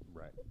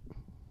 Right.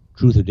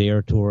 Truth or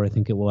Dare tour, I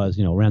think it was,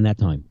 around that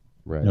time.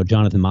 Right.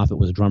 Jonathan Moffat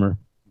was a drummer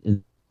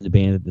in the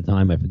band at the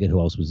time. I forget who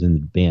else was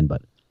in the band,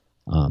 but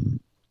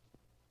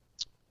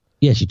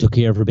she took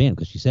care of her band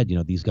because she said,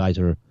 these guys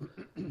are,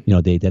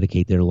 they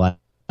dedicate their life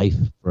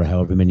for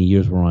however many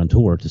years we're on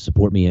tour to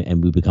support me,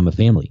 and we become a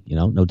family.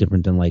 No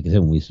different than, like I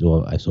said,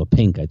 when I saw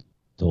Pink. I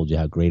told you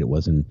how great it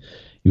was, and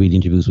you read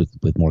interviews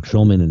with Mark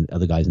Schulman and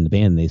other guys in the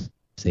band, and they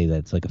say that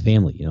it's like a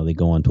family. They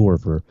go on tour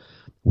for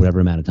whatever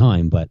amount of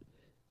time, but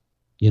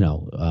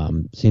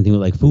same thing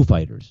with like Foo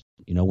Fighters.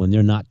 When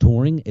they're not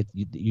touring,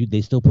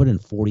 they still put in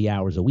 40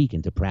 hours a week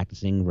into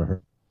practicing,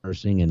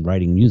 rehearsing, and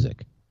writing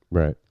music.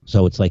 Right.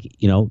 So it's like,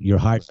 you're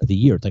hired for the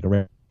year. It's like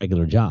a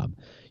regular job.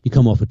 You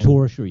come off a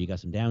tour, sure, you got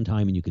some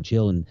downtime and you can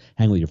chill and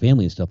hang with your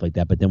family and stuff like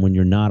that. But then when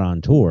you're not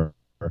on tour,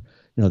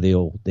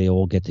 they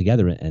all get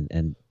together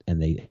and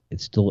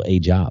it's still a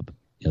job.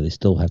 They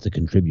still have to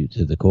contribute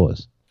to the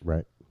cause.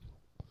 Right.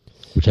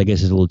 Which I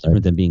guess is a little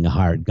different than being a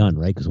hired gun,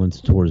 right? Because once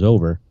the tour is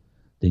over,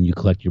 then you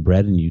collect your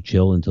bread and you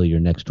chill until your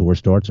next tour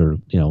starts, or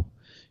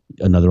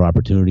another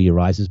opportunity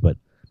arises. But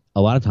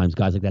a lot of times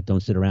guys like that don't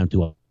sit around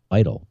too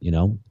idle,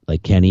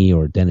 like Kenny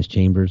or Dennis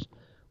Chambers.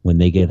 When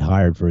they get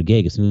hired for a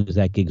gig, as soon as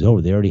that gig's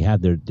over, they already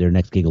have their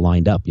next gig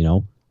lined up.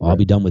 I'll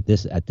be done with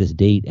this at this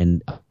date,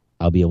 and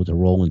I'll be able to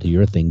roll into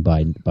your thing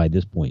by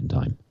this point in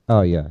time.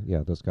 Oh yeah,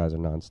 those guys are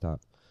nonstop.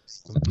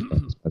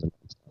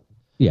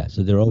 Yeah,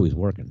 so they're always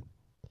working.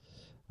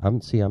 I'm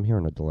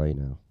hearing a delay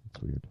now.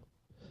 It's weird.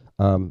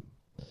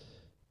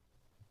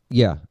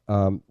 Yeah.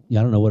 I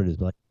don't know what it is,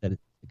 but like that, it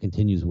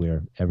continues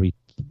where every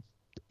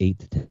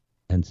 8 to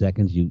 10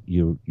 seconds,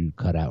 you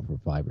cut out for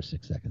 5 or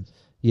 6 seconds.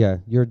 Yeah,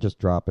 you're just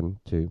dropping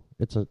too.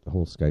 It's a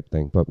whole Skype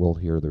thing, but we'll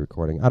hear the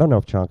recording. I don't know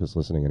if Chonk is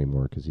listening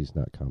anymore because he's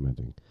not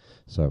commenting.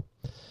 So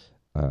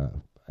I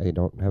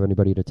don't have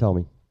anybody to tell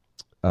me.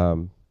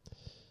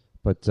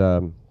 But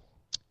I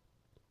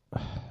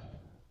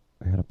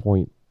had a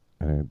point.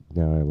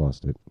 Now I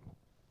lost it.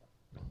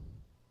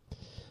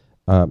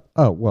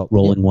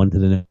 Rolling one to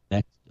the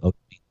next.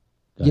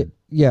 Okay.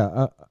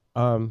 Yeah.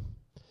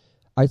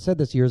 I said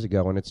this years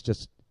ago, and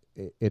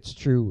it's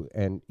true.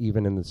 And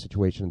even in the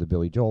situation of the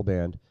Billy Joel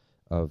band,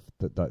 of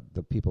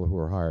the people who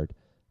are hired.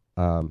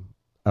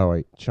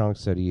 Wait, Chonk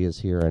said he is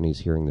here, and he's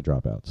hearing the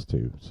dropouts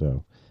too.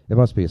 So it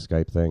must be a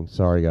Skype thing.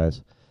 Sorry,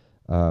 guys.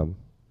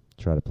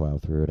 Try to plow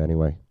through it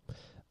anyway.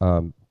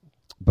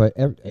 But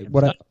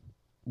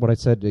what I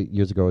said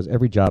years ago is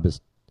every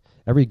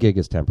gig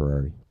is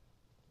temporary.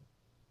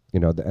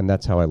 And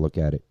that's how I look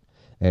at it.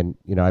 And,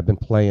 I've been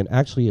playing,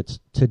 actually it's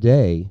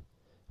today,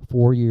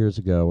 4 years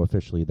ago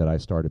officially, that I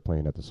started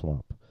playing at the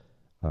Swamp.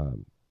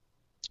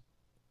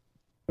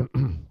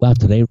 Wow,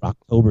 today,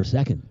 October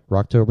 2nd.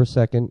 October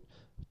 2nd,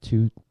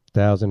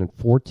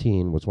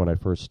 2014 was when I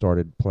first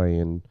started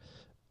playing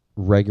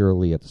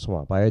regularly at the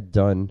Swamp. I had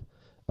done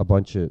a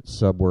bunch of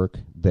sub work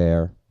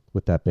there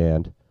with that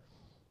band.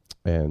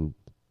 And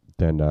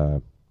then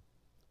I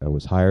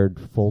was hired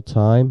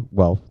full-time,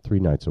 3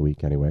 nights a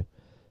week anyway.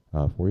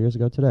 4 years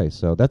ago today.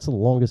 So that's the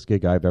longest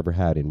gig I've ever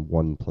had in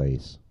one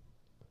place.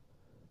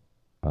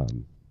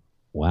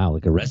 Wow,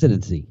 like a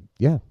residency.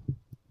 Yeah,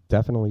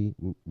 definitely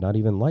not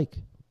even like.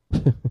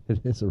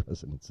 It is a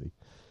residency.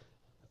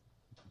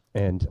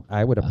 And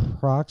I would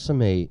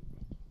approximate,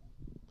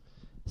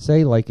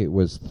 say like it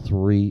was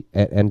 3,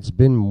 and it's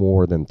been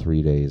more than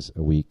 3 days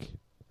a week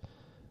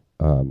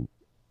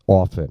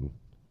often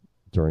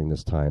during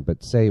this time,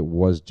 but say it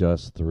was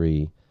just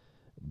 3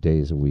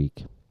 days a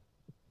week.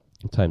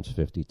 Times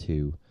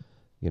 52,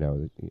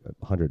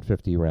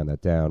 150, round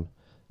that down.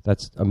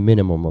 That's a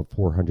minimum of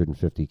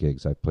 450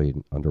 gigs I've played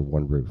under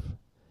one roof.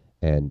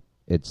 And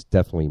it's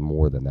definitely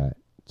more than that.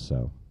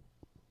 So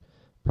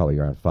probably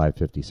around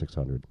 550,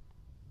 600.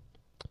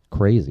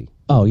 Crazy.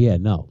 Oh, yeah,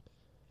 no.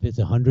 If it's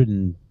 100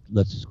 and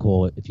let's just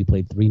call it, if you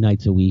played 3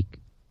 nights a week,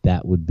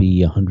 that would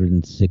be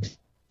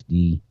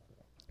 160.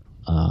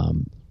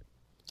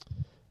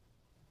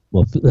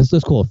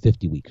 Let's call it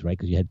 50 weeks, right?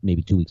 Because you had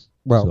maybe 2 weeks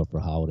for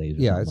holidays.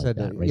 Or I said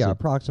like that, right?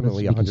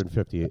 approximately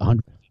 150.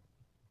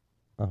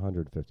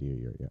 150 a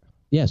year, yeah.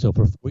 Yeah, so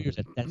for 4 years,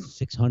 that's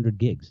 600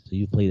 gigs. So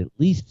you've played at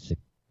least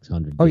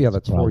 600 gigs. Oh, yeah,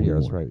 that's 4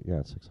 years, more. right.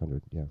 Yeah,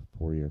 600. Yeah,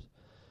 4 years.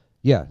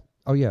 Yeah.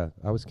 Oh, yeah,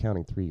 I was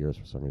counting 3 years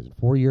for some reason.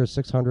 4 years,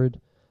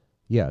 600.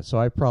 Yeah, so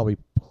I probably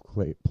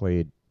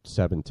played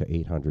 700 to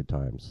 800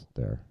 times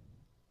there.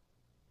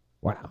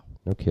 Wow,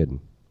 no kidding.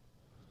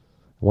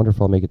 I wonder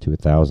if I'll make it to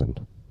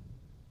 1,000.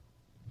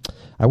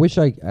 I wish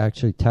I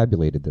actually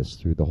tabulated this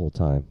through the whole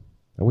time.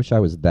 I wish I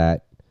was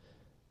that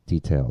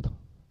detailed.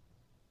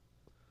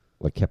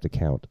 Like kept a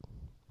count.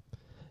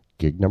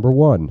 Gig number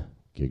 1.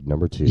 Gig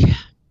number 2. Yeah.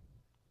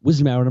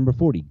 Wisdom Hour number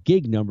 40.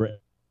 Gig number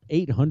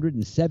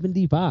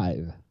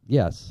 875.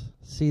 Yes.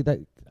 See, that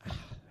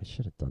I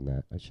should have done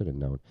that. I should have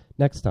known.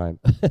 Next time.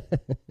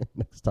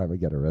 Next time I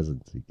get a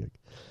residency gig.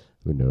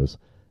 Who knows?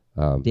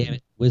 Damn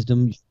it.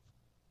 Wisdom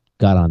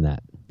got on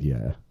that.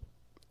 Yeah.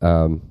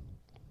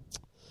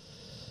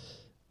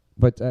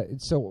 But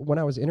so when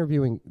I was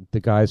interviewing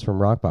the guys from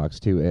Rockbox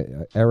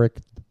too,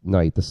 Eric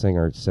Knight, the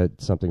singer,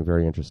 said something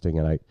very interesting,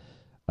 and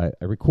I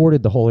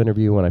recorded the whole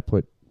interview and I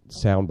put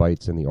sound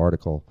bites in the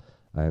article,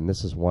 and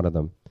this is one of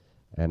them,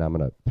 and I'm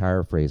going to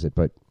paraphrase it.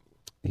 But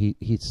he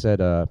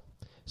said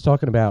he's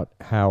talking about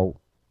how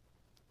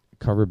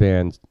cover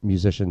band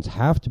musicians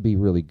have to be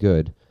really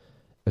good,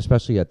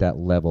 especially at that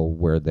level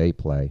where they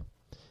play,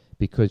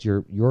 because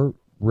you're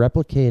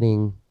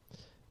replicating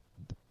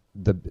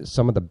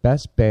some of the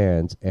best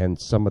bands and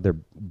some of their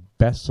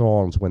best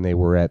songs when they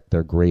were at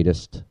their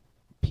greatest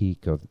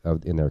peak of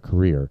in their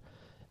career,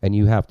 and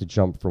you have to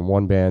jump from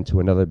one band to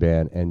another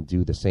band and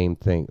do the same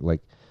thing.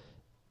 Like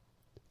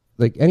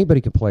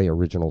anybody can play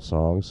original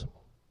songs.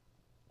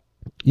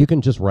 You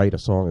can just write a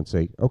song and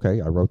say, okay,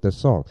 I wrote this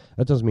song.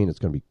 That doesn't mean it's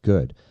going to be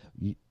good.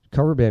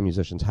 Cover band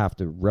musicians have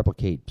to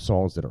replicate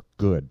songs that are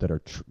good, that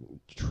are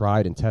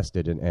tried and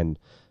tested and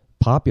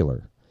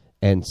popular,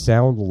 and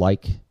sound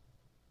like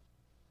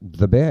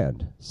the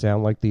band,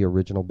 sound like the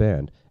original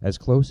band, as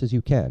close as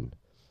you can,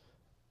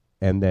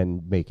 and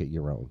then make it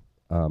your own.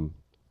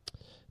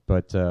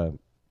 That's a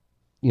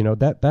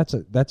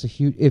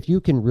huge. If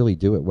you can really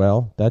do it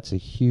well, that's a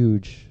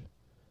huge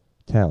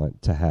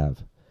talent to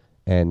have,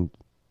 and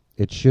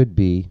it should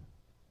be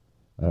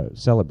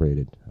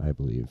celebrated, I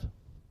believe.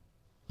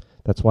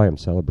 That's why I'm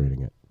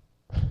celebrating it.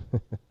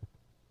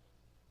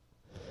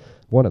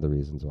 One of the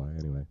reasons why,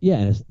 anyway. Yeah,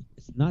 and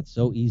it's not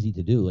so easy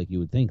to do like you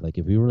would think. Like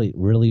if you really,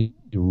 really,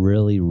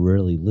 really,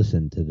 really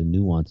listen to the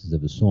nuances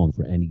of a song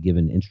for any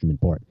given instrument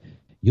part,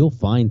 you'll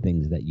find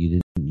things that you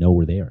didn't know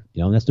were there.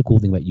 And that's the cool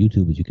thing about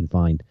YouTube is you can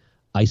find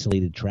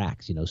isolated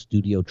tracks,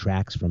 studio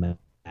tracks from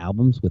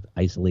albums with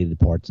isolated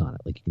parts on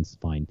it. Like you can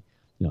find,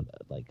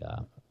 like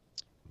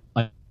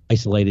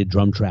isolated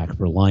drum track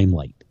for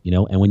Limelight,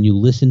 and when you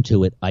listen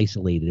to it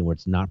isolated where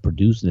it's not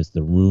produced and it's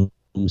the room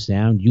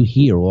sound, you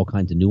hear all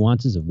kinds of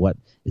nuances of what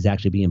is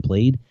actually being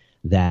played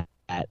that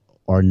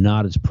are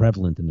not as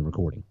prevalent in the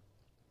recording.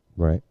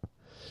 Right.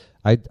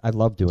 I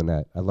love doing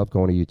that. I love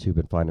going to YouTube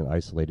and finding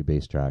isolated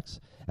bass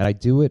tracks. And I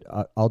do it,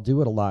 I'll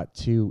do it a lot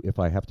too if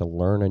I have to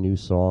learn a new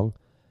song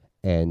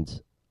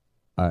and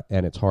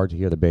it's hard to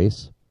hear the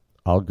bass.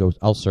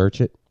 I'll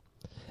search it.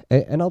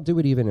 And I'll do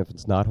it even if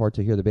it's not hard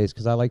to hear the bass,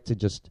 because I like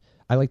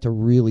to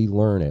really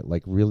learn it.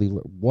 Like really,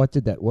 what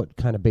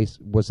kind of bass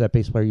was that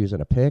bass player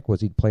using? A pick? Was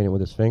he playing it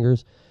with his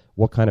fingers?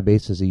 What kind of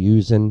bass is he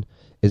using?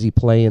 Is he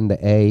playing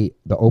the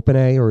open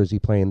A, or is he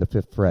playing the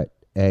 5th fret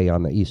A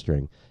on the E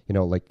string? I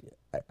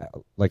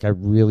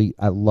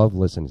love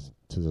listening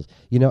to this.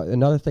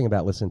 Another thing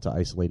about listening to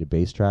isolated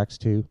bass tracks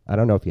too, I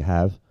don't know if you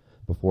have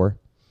before,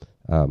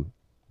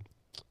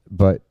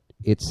 but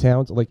it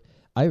sounds like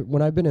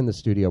when I've been in the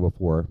studio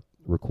before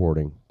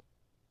recording,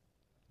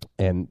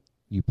 and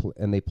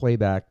they play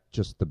back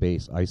just the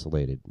bass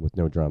isolated with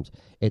no drums.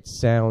 It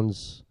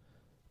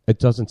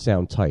doesn't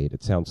sound tight.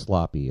 It sounds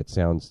sloppy. It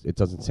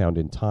doesn't sound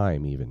in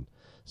time even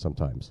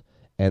sometimes.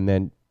 And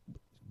then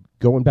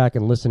going back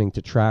and listening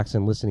to tracks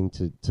and listening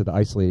to the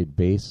isolated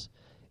bass,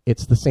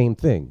 it's the same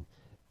thing.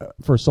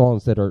 For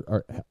songs that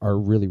are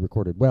really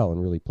recorded well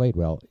and really played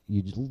well,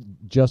 you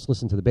just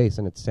listen to the bass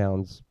and it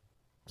sounds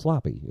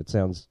sloppy. It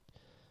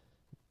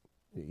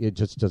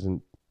just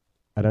doesn't.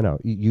 I don't know.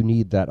 You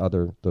need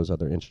those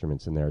other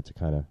instruments in there to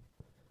kind of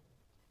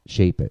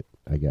shape it,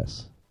 I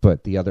guess.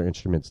 But the other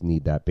instruments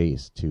need that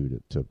bass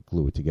too to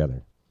glue it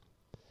together.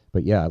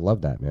 But yeah, I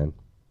love that, man.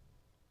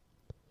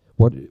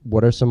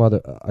 What are some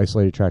other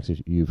isolated tracks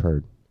you've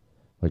heard,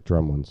 like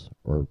drum ones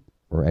or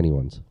any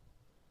ones?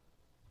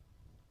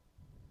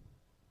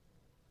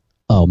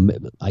 Oh,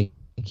 I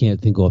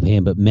can't think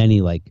offhand, but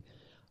many, like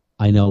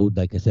I know,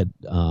 like I said,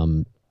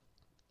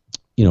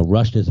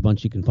 Rush, there's a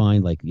bunch you can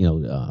find, like,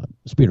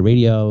 Spirit of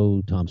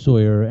Radio, Tom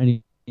Sawyer,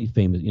 any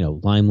famous,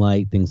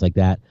 Limelight, things like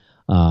that.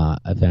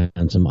 I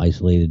found some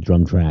isolated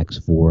drum tracks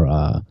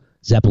for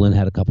Zeppelin,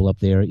 had a couple up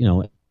there,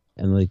 and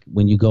like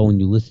when you go and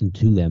you listen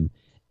to them,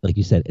 like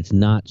you said, it's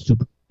not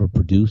super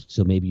produced,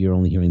 so maybe you're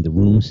only hearing the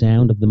room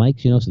sound of the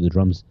mics, so the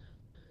drums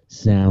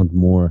sound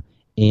more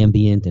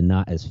ambient and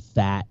not as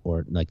fat,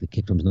 or like the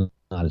kick drum's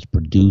not as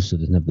produced, so it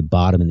doesn't have the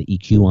bottom and the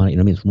EQ on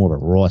it. It's more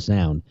of a raw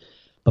sound.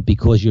 But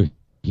because you're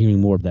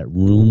hearing more of that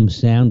room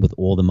sound with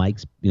all the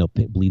mics,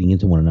 bleeding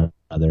into one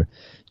another,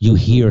 you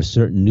hear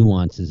certain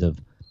nuances of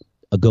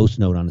a ghost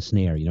note on a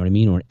snare, or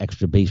an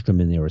extra bass drum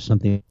in there, or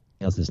something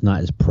else that's not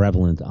as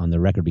prevalent on the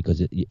record,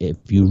 because if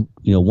you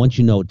once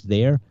you know it's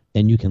there,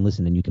 then you can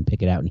listen and you can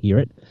pick it out and hear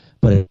it.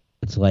 But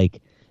it's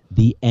like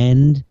the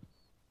ending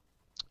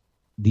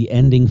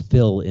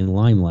fill in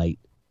Limelight,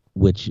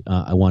 which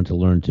I want to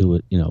learn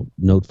to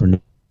note for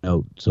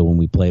note. So when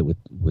we play it with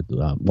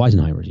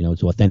Weisenheimers,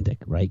 it's authentic,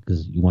 right?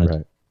 Because you want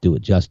to do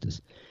it justice.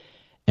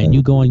 And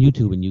you go on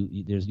YouTube and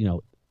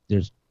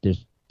there's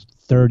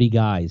 30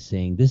 guys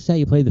saying this is how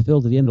you play the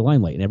fills at the end of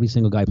Limelight, and every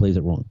single guy plays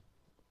it wrong.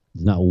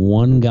 There's not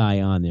one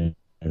guy on there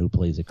who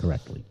plays it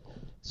correctly.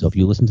 So if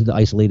you listen to the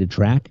isolated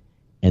track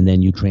and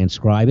then you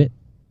transcribe it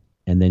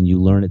and then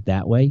you learn it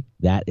that way,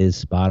 that is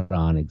spot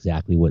on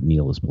exactly what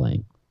Neil is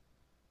playing.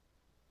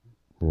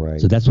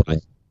 Right. So that's what I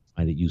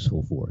find it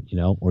useful for,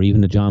 or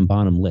even the John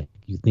Bonham lick.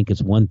 You think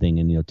it's one thing,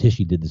 and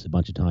Tishy did this a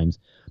bunch of times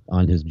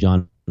on his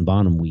John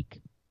Bonham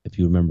week, if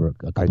you remember a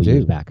couple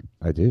years back.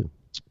 I do.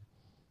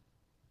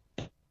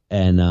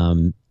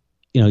 And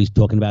he's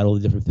talking about all the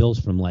different fills,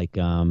 from like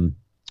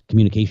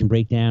communication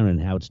breakdown and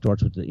how it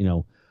starts with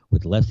the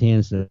with the left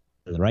hand to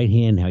the right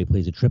hand, how he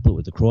plays a triplet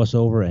with the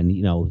crossover, and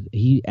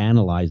he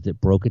analyzed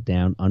it, broke it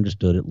down,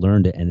 understood it,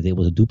 learned it, and is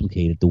able to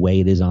duplicate it the way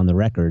it is on the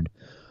record,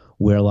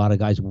 where a lot of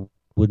guys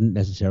wouldn't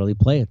necessarily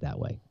play it that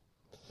way.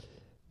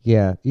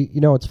 Yeah,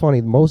 it's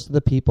funny. Most of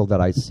the people that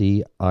I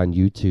see on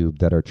YouTube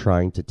that are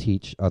trying to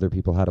teach other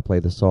people how to play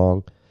the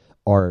song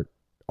are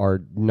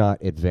not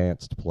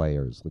advanced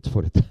players. Let's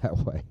put it that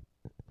way.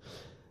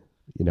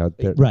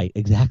 Right,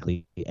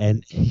 exactly.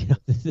 And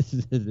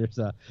there's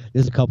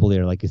a couple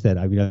there, like I said.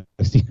 I mean,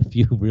 I've seen a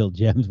few real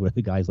gems where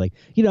the guy's like,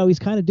 he's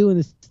kind of doing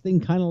this thing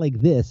kind of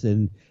like this,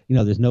 and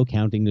there's no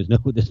counting, there's no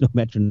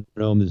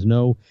metronome, there's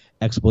no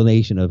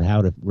explanation of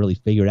how to really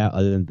figure it out,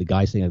 other than the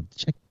guy saying,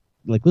 check,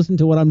 like, listen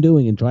to what I'm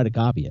doing and try to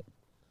copy it.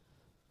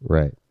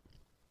 Right.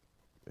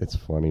 It's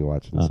funny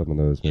watching some of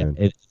those, man.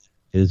 It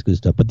is good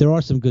stuff. But there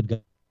are some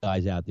good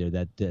guys out there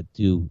that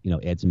do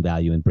add some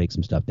value and break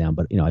some stuff down.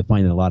 But I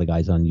find that a lot of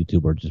guys on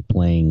YouTube are just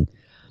playing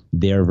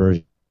their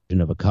version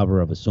of a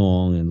cover of a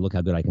song, and look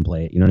how good I can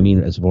play it. You know what I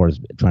mean? As far as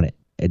trying to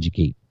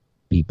educate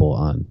people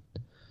on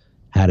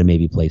how to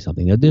maybe play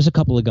something. There's a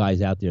couple of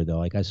guys out there though.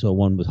 Like I saw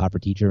one was Hot for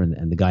Teacher,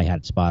 and the guy had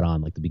it spot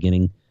on, like the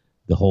beginning,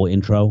 the whole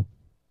intro.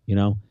 He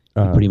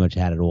pretty much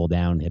had it all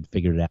down, had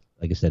figured it out.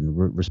 Like I said,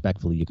 and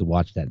respectfully, you could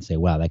watch that and say,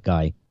 wow, that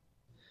guy,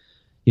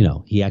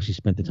 he actually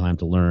spent the time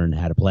to learn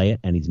how to play it,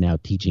 and he's now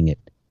teaching it.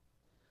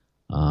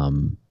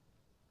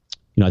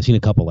 I've seen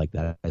a couple like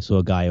that. I saw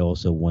a guy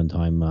also one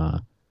time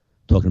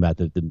talking about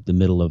the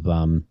middle of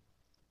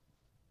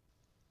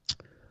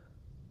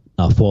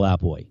Fall Out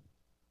Boy,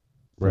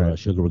 where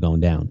Sugar Were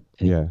Going Down.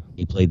 And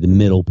he played the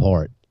middle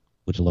part,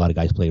 which a lot of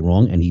guys play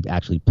wrong, and he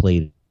actually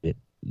played it,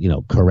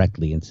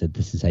 correctly, and said,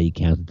 "This is how you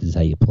count it, this is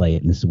how you play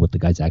it, and this is what the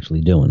guy's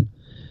actually doing."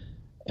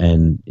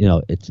 And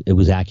it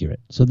was accurate.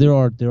 So there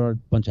are a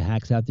bunch of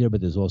hacks out there,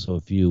 but there's also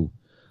a few,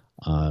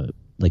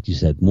 like you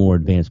said, more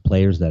advanced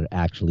players that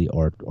actually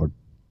are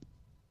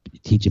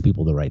teaching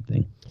people the right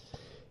thing.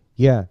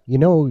 Yeah,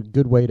 a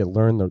good way to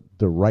learn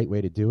the right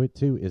way to do it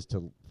too is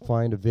to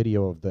find a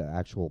video of the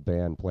actual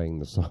band playing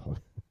the song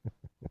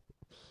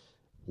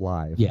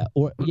live. Yeah,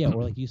 or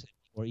like you said,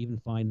 or even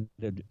find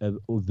a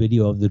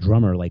video of the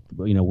drummer. Like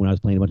when I was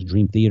playing a bunch of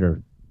Dream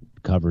Theater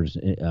covers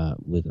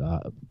with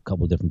a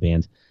couple of different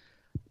bands.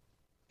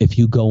 If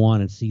you go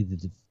on and see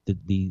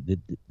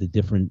the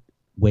different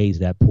ways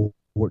that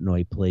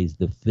Portnoy plays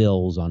the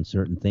fills on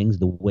certain things,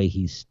 the way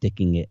he's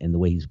sticking it and the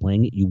way he's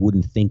playing it, you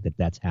wouldn't think that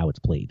that's how it's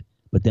played.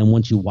 But then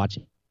once you watch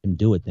him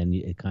do it, then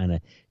it kind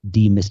of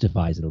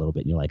demystifies it a little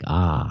bit, and you're like,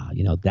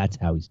 that's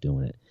how he's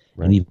doing it.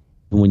 Right. And even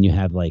when you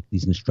have like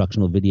these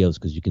instructional videos,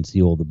 because you can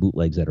see all the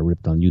bootlegs that are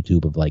ripped on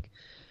YouTube of like,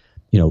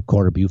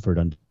 Carter Buford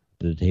under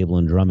the table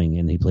and drumming,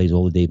 and he plays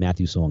all the Dave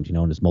Matthews songs, and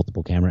there's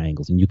multiple camera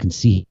angles, and you can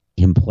see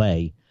him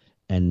play.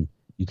 And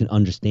you can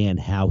understand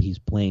how he's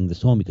playing the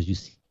song because you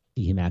see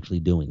him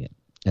actually doing it,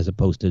 as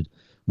opposed to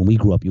when we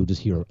grew up, you would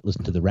just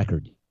listen to the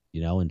record,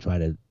 and try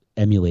to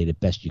emulate it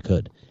best you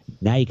could.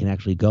 Now you can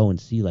actually go and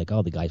see like,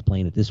 oh, the guy's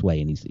playing it this way,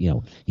 and he's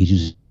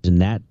using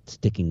that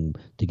sticking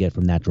to get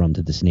from that drum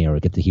to the snare, or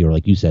get to hear,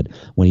 like you said,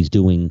 when he's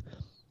doing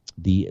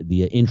the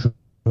intro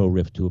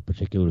riff to a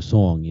particular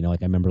song.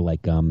 Like I remember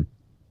like when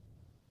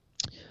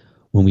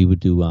we would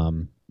do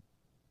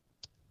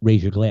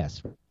Raise Your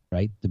Glass.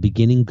 Right, the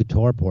beginning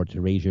guitar part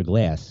to Raise Your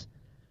Glass,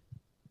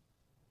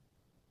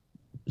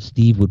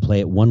 Steve would play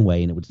it one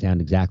way and it would sound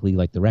exactly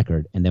like the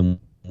record. And then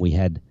when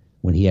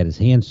he had his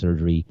hand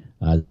surgery,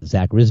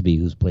 Zach Risby,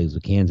 who plays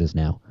with Kansas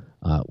now,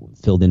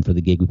 filled in for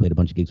the gig. We played a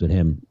bunch of gigs with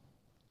him.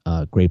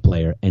 Great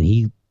player, and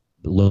he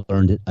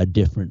learned it a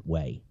different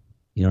way.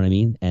 You know what I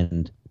mean?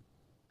 And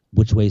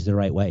which way is the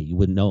right way? You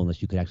wouldn't know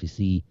unless you could actually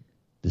see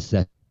the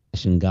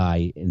session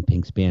guy in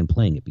Pink's band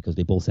playing it, because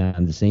they both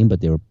sound the same, but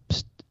they were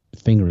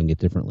fingering it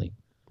differently.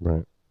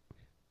 Right.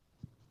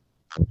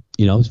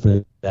 It's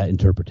for that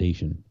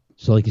interpretation.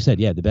 So like you said,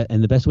 yeah,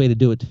 the best way to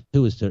do it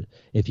too is to,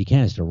 if you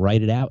can, is to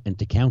write it out and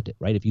to count it,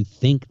 right? If you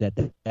think that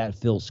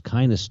fill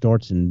kind of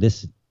starts in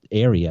this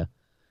area,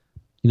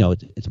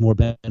 it's more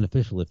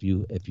beneficial if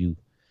you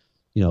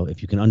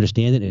can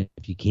understand it. And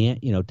if you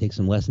can't, take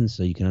some lessons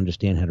so you can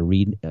understand how to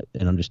read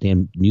and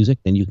understand music,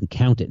 then you can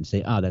count it and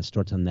say, that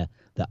starts on the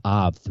A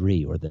of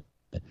 3 or the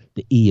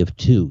E of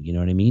 2, you know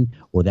what I mean?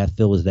 Or that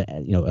fill is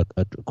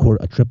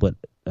a triplet,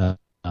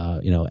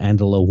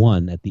 Andalo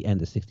 1 at the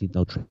end, a 16th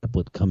note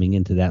triplet coming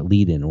into that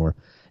lead in, or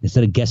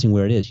instead of guessing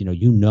where it is,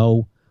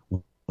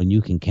 when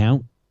you can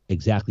count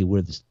exactly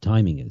where the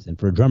timing is. And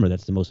for a drummer,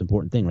 that's the most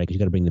important thing, right? Because you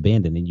got to bring the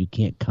band in, and you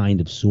can't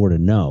kind of sort of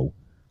know,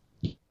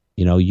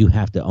 you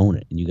have to own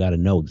it, and you got to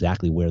know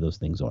exactly where those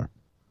things are.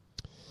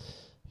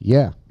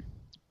 Yeah.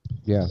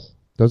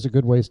 Those are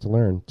good ways to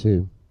learn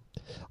too.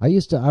 I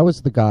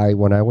was the guy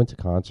when I went to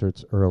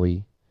concerts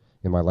early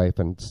in my life,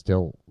 and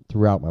still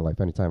throughout my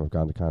life, anytime I've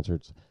gone to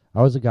concerts,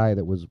 I was the guy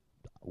that was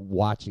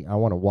watching. I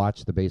want to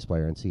watch the bass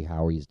player and see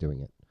how he's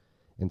doing it,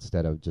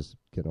 instead of just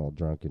getting all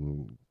drunk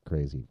and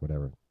crazy,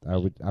 whatever. I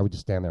would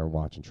just stand there and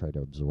watch and try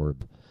to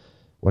absorb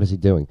what is he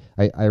doing.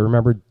 I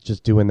remember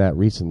just doing that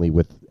recently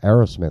with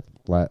Aerosmith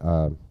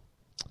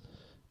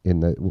in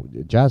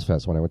the Jazz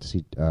Fest when I went to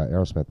see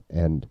Aerosmith,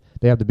 and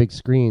they have the big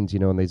screens,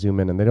 and they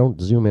zoom in, and they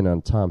don't zoom in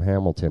on Tom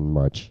Hamilton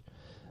much,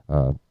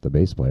 the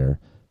bass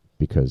player,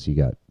 because you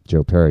got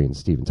Joe Perry and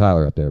Steven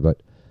Tyler up there.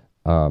 But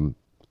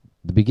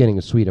the beginning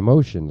of Sweet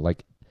Emotion,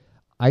 like,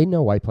 I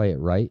know I play it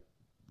right,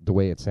 the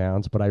way it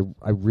sounds, but I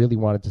really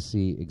wanted to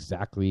see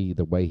exactly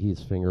the way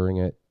he's fingering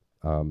it,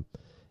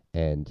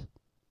 and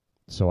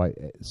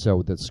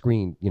so the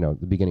screen,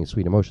 the beginning of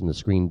Sweet Emotion, the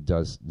screen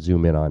does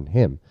zoom in on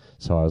him.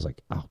 So I was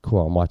like, oh,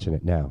 cool, I'm watching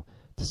it now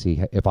to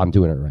see if I'm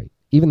doing it right.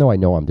 Even though I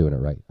know I'm doing it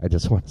right, I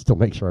just want to still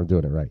make sure I'm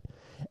doing it right.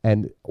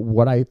 And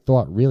what I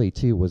thought really,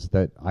 too, was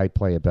that I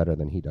play it better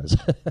than he does.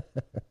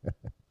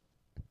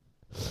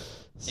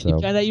 So,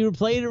 you found out you were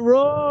playing it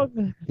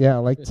wrong. Yeah,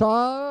 like,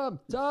 Tom,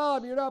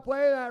 you're not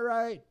playing that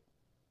right.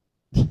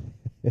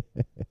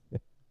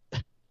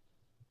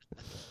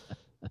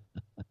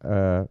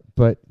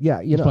 But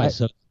yeah,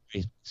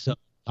 he's so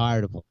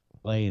tired of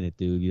playing it,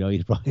 dude.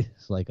 He's probably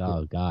just like,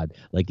 oh God,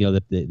 like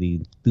the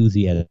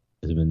enthusiasm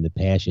and the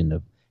passion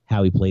of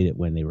how he played it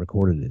when they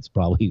recorded it. It's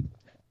probably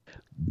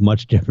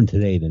much different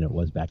today than it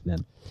was back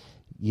then.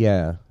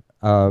 Yeah.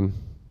 No,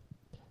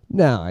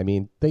 I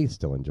mean, they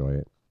still enjoy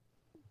it.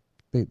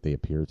 They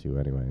appear to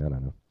anyway. I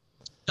don't know.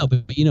 No,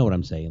 but you know what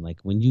I'm saying. Like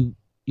when you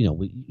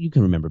you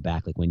can remember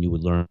back like when you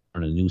would learn a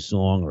new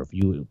song, or if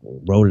you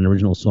wrote an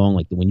original song,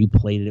 like when you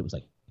played it, it was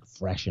like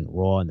fresh and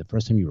raw. And the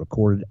first time you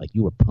recorded it, like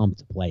you were pumped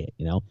to play it.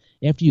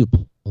 After you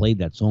played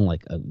that song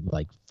like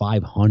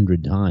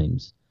 500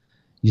 times,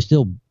 you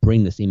still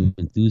bring the same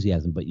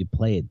enthusiasm, but you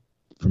play it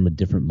from a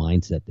different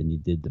mindset than you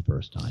did the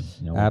first time.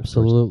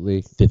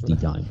 Absolutely. 50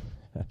 times.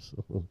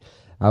 Absolutely.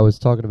 I was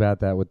talking about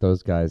that with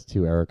those guys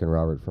too, Eric and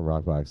Robert from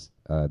Rockbox,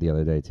 the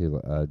other day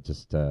too.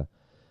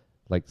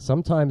 Like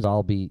sometimes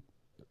I'll be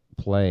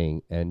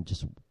playing and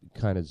just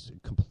kind of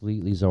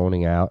completely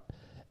zoning out,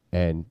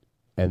 and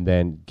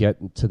then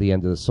get to the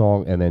end of the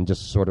song, and then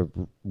just sort of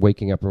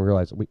waking up and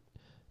realize, wait,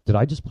 did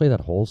I just play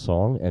that whole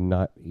song and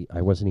I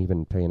wasn't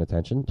even paying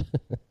attention?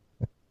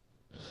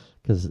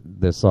 Because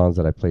there's songs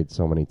that I played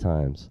so many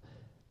times,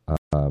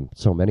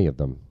 so many of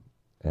them,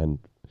 and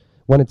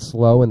when it's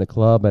slow in the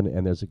club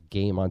and there's a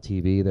game on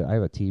TV, I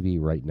have a TV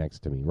right next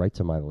to me, right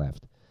to my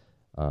left,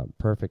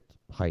 perfect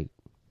height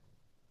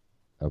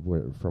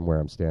from where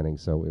I'm standing.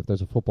 So if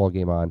there's a football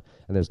game on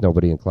and there's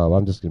nobody in club,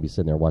 I'm just going to be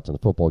sitting there watching the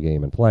football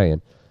game and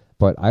playing.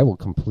 But I will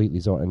completely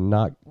zone and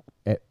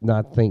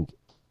not think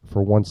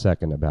for 1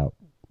 second about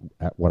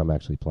what I'm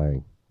actually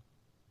playing.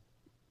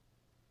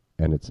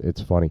 And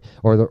it's funny.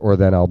 Or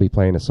then I'll be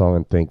playing a song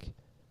and think,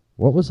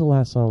 what was the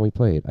last song we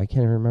played? I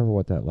can't remember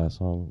what that last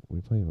song we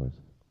played was.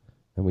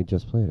 And we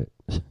just played it.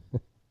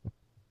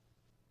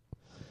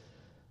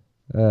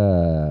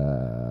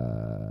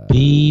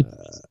 Beep.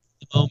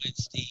 Moment,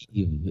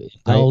 Steve.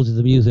 Indulge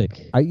the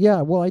music. I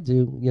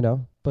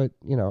do, but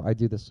I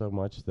do this so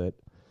much that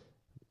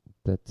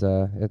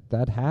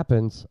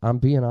happens. I'm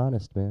being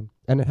honest, man,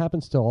 and it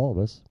happens to all of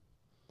us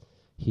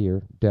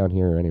down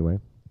here anyway,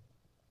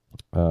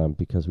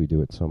 because we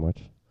do it so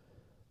much.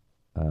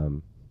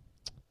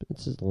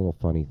 It's just a little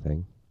funny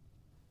thing.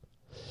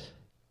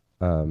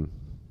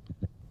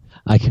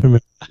 I can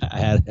remember I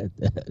had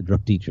a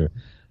drum teacher,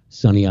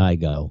 Sonny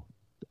Igoe,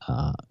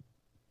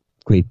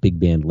 great big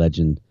band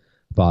legend,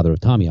 father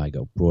of Tommy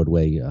Igoe,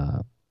 Broadway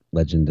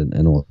legend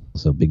and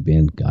also big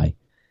band guy.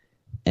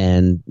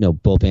 And,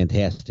 both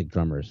fantastic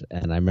drummers.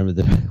 And I remember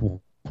the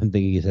one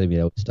thing he said to me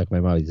that stuck in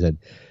my mind. He said,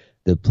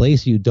 the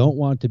place you don't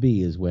want to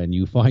be is when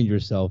you find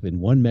yourself in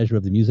one measure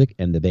of the music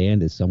and the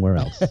band is somewhere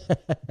else.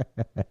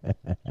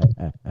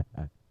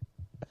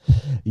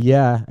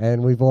 Yeah,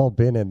 and we've all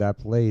been in that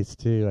place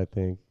too, I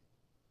think.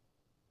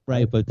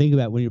 Right, but think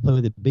about when you're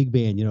playing with a big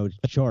band,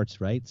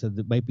 charts, right? So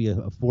there might be a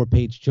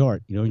 4-page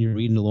chart, and you're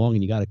reading along,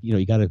 and you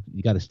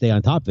gotta stay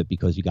on top of it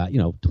because you got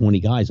 20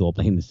 guys all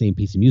playing the same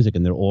piece of music,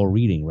 and they're all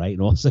reading, right?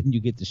 And all of a sudden you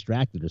get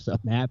distracted or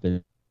something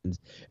happens,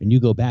 and you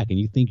go back and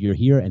you think you're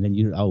here, and then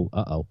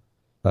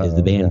is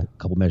the band a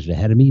couple measures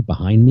ahead of me,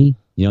 behind me?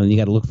 And you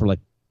got to look for like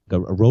a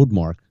road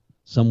mark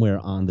somewhere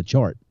on the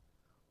chart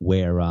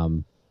where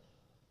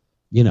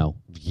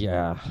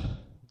yeah,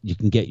 you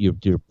can get your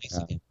place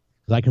again.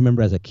 I can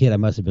remember as a kid, I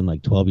must have been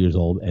like 12 years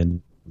old,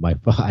 and I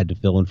had to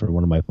fill in for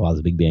one of my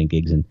father's big band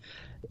gigs, and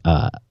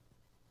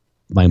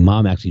my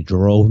mom actually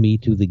drove me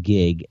to the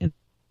gig and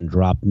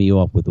dropped me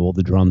off with all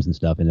the drums and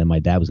stuff, and then my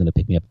dad was going to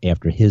pick me up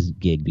after his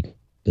gig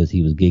because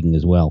he was gigging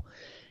as well.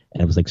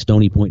 And it was like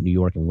Stony Point, New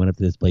York, and we went up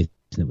to this place,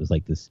 and it was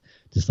like this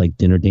like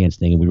dinner dance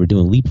thing, and we were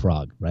doing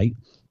leapfrog, right?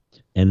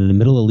 And in the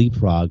middle of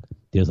leapfrog,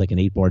 there's like an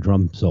 8-bar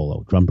drum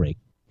break.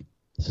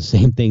 It's the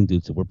same thing,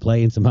 dude. So we're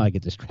playing, somehow I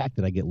get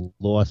distracted, I get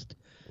lost.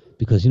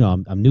 Because,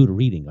 I'm new to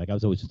reading. Like, I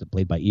was always just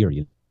played by ear,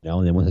 and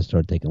then once I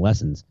started taking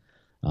lessons,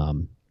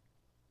 I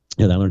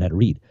learned how to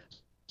read.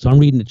 So I'm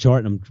reading the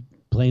chart, and I'm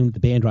playing with the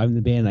band, driving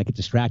the band, and I get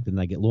distracted, and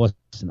I get lost,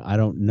 and I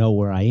don't know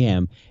where I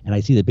am. And I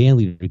see the band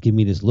leader give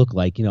me this look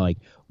like, like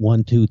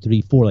 1, 2,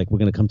 3, 4, like we're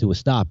going to come to a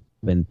stop.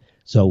 And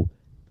so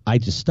I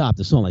just stopped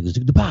the song, like,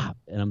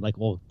 and I'm like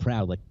all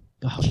proud, like,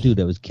 oh, dude,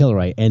 that was killer.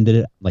 I ended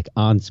it, like,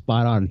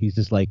 spot on. And he's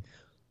just like,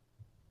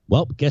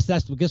 well, guess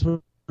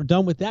we're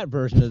done with that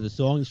version of the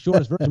song. The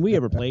shortest version we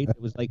ever played.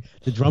 It was like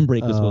the drum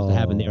break was supposed to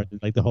happen there,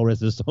 and like the whole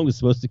rest of the song was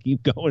supposed to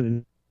keep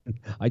going. And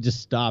I just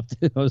stopped.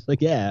 I was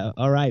like, "Yeah,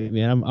 all right,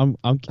 man,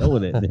 I'm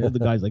killing it." And the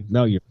guy's like,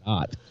 "No, you're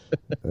not."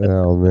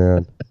 Oh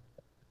man,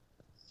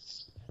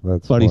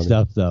 that's funny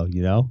stuff, though.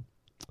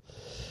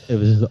 It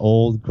was this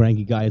old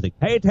cranky guy. He's like,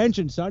 "Pay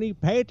attention, Sonny.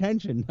 Pay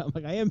attention." I'm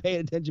like, "I am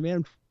paying attention, man.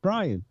 I'm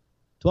trying."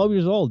 12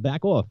 years old.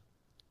 Back off.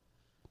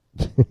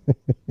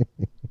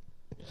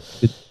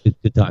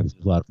 Good times.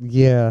 A lot.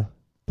 Yeah,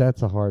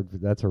 that's a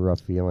rough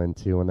feeling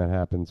too when that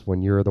happens,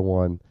 when you're the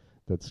one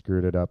that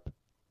screwed it up.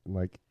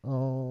 Like,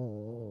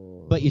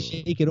 oh. But you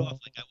shake it off.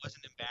 Like, I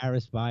wasn't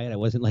embarrassed by it. I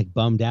wasn't like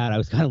bummed out. I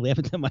was kind of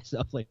laughing to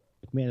myself, like,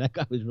 man, that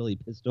guy was really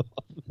pissed off.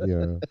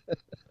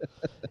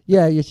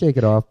 Yeah, you shake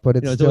it off, but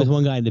it's always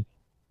one guy in the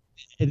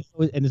and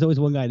there's always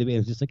one guy in the band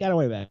who's just like, I don't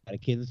worry about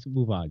it, kid. Let's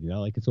move on.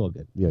 Like, it's all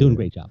good. Doing a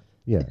great job.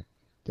 Yeah.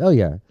 Oh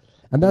yeah,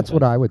 and that's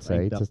what I would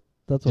say.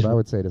 That's what I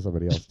would say to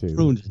somebody else too.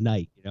 Ruined his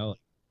night,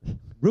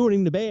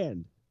 ruining the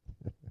band.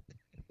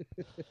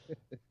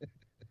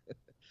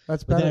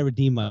 That's But better. then I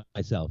redeemed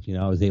myself.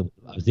 I was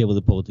able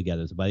to pull it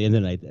together. So by the end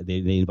of the night,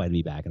 they invited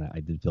me back, and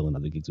I did fill in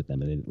other gigs with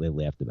them, and they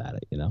laughed about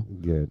it.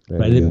 Good.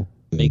 But I didn't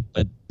make.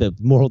 But the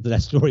moral to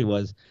that story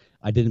was,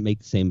 I didn't make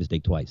the same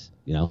mistake twice.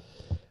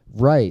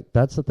 Right.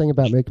 That's the thing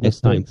about making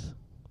Next time.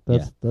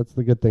 mistakes. That's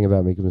the good thing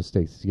about making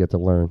mistakes. You get to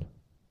learn,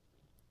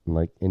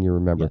 and you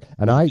remember. Yeah.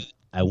 And I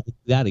won't do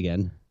that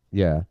again.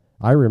 Yeah,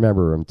 I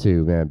remember them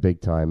too, man,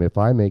 big time. If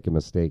I make a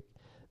mistake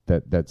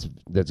that's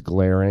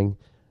glaring,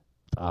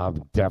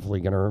 I'm definitely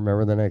going to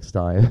remember the next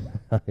time.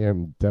 I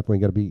am definitely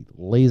going to be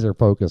laser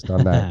focused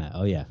on that.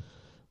 Oh yeah.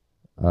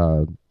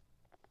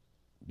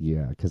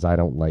 Yeah, because I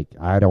don't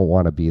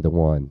want to be the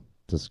one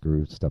to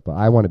screw stuff up.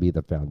 I want to be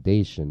the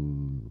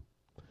foundation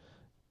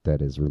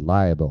that is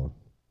reliable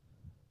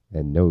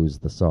and knows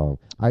the song.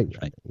 I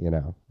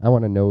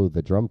want to know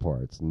the drum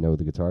parts, know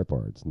the guitar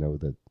parts, know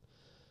the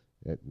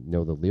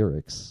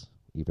lyrics,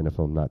 even if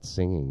I'm not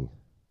singing.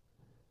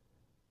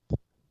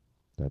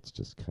 That's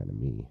just kind of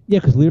me. Yeah,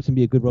 because lyrics can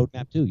be a good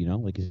roadmap too.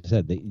 Like you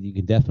said, you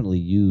can definitely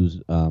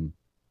use the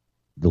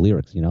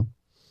lyrics.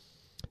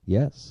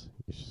 Yes,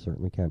 you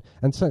certainly can.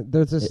 And so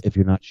there's this. If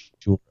you're not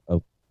sure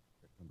of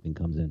where something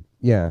comes in.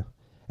 Yeah,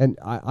 and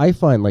I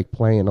find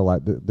playing a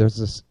lot. There's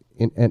this,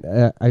 and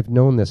I've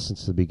known this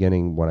since the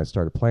beginning when I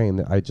started playing.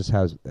 That I just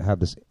have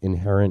this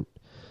inherent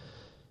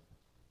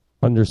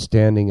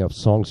understanding of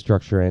song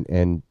structure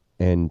and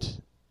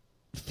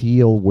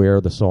feel where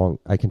the song.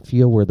 I can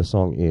feel where the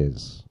song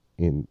is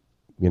in.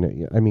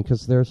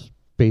 Because there's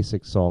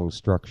basic song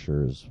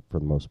structures for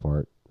the most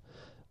part.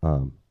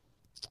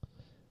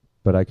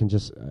 But I can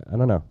just, I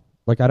don't know.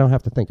 I don't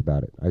have to think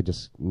about it. I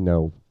just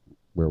know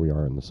where we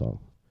are in the song.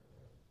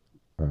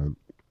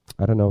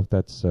 I don't know if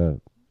that's a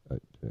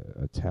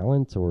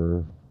talent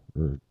or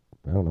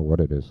I don't know what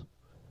it is.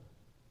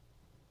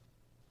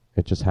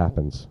 It just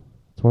happens.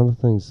 It's one of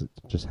the things that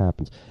just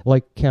happens.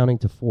 Like counting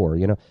to 4,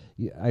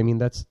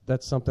 that's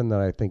something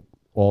that I think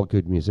all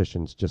good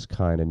musicians just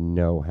kind of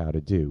know how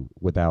to do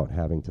without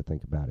having to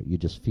think about it. You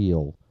just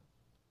feel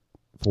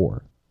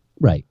 4.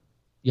 Right.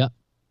 Yeah.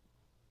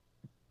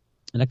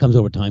 And that comes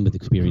over time with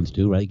experience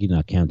too, right? You're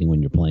not counting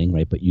when you're playing,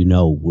 right? But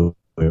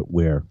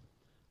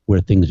where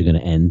things are going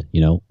to end,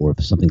 or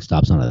if something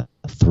stops on a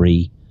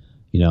 3,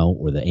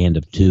 or the end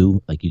of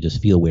 2, you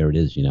just feel where it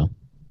is,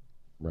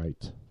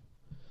 Right.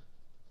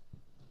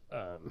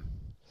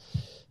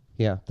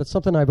 Yeah, that's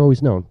something I've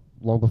always known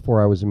long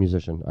before I was a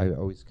musician. I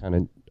always kind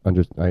of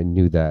I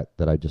knew that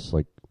I just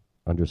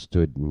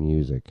understood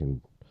music,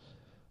 and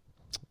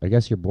I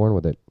guess you're born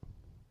with it.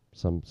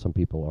 Some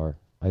people are.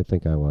 I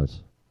think I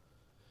was.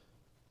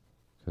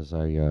 Because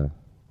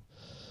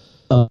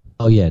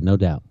oh yeah, no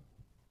doubt.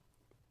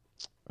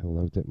 I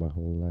loved it my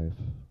whole life.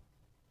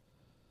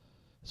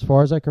 As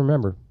far as I can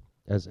remember,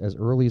 as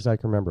early as I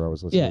can remember, I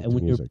was listening to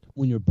music.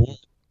 When you're born,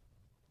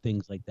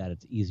 things like that,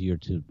 it's easier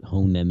to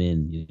hone them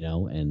in,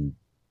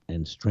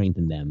 and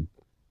strengthen them.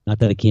 Not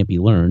that it can't be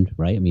learned,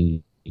 right? I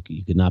mean,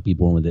 you could not be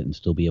born with it and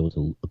still be able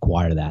to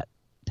acquire that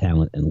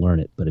talent and learn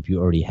it. But if you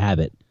already have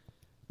it,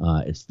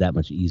 it's that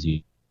much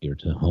easier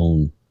to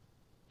hone,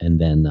 and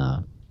then,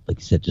 like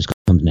you said, just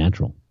comes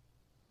natural.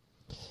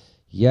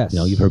 Yes.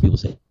 You've heard people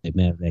say,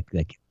 "Man,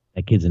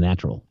 that kid's a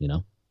natural,"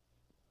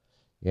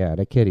 Yeah,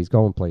 that kid, he's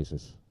going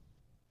places.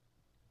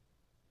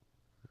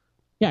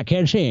 Yeah,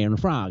 kid, she and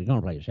the frog,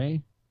 going places, eh?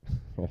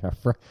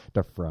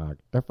 The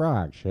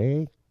frog,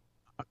 Shay.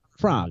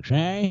 Frog,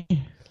 Shay.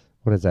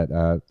 What is that?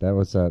 That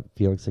was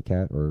Felix the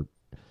Cat, or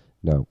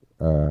no?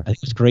 I think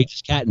it's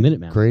Greatest Cat in Minute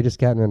Mouse. Greatest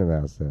Cat in Minute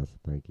Mouse. Yes,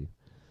 thank you.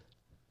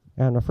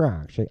 And the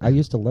frog, Shay. I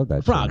used to love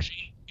that. Frog,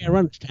 Shay. Yeah,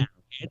 run this town,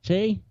 kid,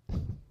 see?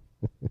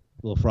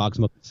 Little frog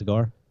smoking a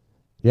cigar.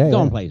 Yeah,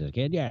 going places,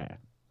 kid. Yeah.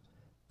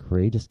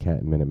 Greatest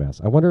Cat in Minute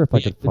Mouse. I wonder if I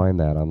could find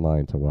that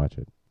online to watch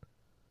it.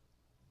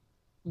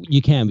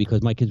 You can,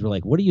 because my kids were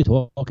like, "What are you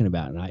talking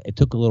about?" And it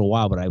took a little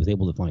while, but I was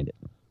able to find it.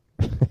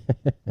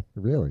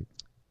 Really?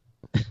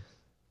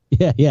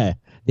 Yeah.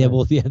 They have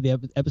both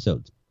the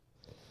episodes.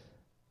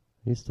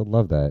 I used to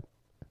love that.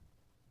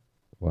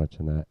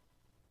 Watching that.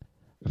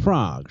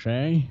 Frogs,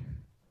 eh?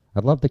 I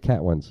love the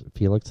cat ones.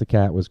 Felix the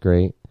Cat was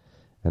great,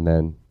 and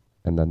then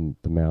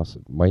the mouse,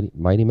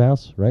 Mighty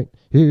Mouse, right?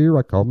 Here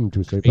I come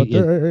to save the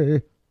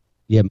day.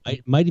 Yeah,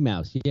 Mighty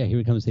Mouse. Yeah, here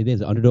he comes to save the day.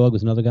 The Underdog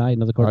was another guy,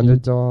 another cartoon.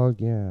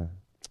 Underdog, yeah.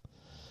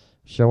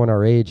 Showing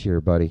our age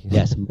here, buddy.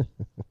 Yes.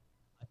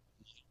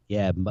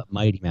 Yeah,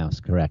 Mighty Mouse,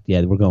 correct.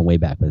 Yeah, we're going way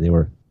back, but they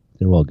were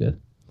all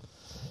good.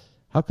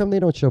 How come they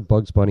don't show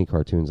Bugs Bunny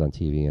cartoons on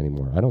TV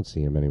anymore? I don't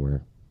see them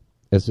anywhere.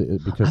 Is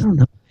it because I don't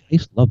know. I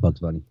used to love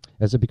Bugs Bunny.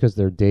 Is it because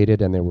they're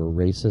dated and they were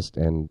racist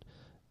and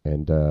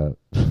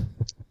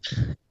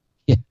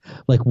yeah,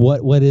 like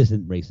what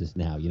isn't racist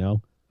now?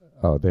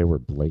 Oh, they were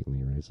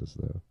blatantly racist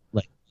though.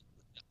 Like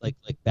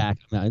back.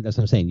 I mean, that's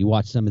what I'm saying. You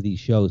watch some of these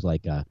shows,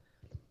 like I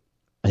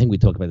think we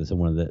talked about this in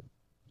one of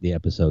the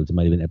episodes. It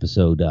might have been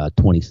episode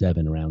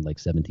 27, around like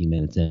 17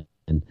 minutes in,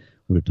 and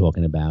we were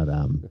talking about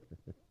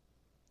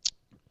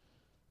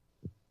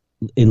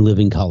In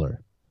Living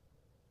Color.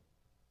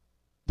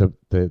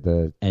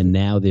 The and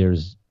now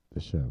there's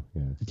The show,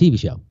 yeah. The TV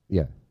show.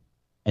 Yeah.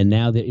 And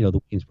now the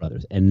Wayans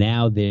brothers. And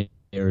now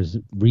there's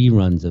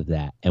reruns of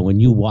that. And when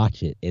you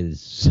watch it, it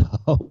is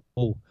so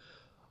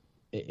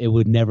it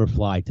would never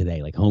fly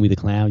today. Like Homie the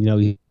Clown,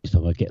 he's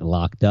talking about getting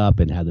locked up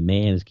and how the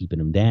man is keeping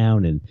him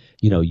down, and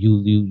you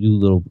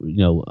little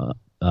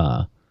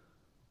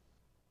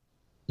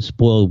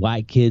spoiled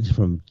white kids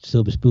from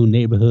Silver Spoon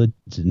neighborhoods,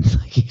 and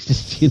like he's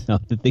just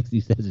the things he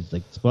says, it's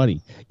like it's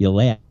funny. You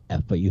laugh,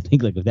 but you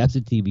think like if that's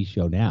a TV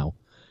show now,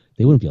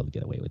 they wouldn't be able to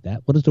get away with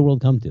that. What does the world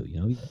come to?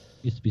 It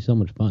used to be so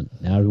much fun.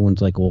 Now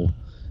everyone's like all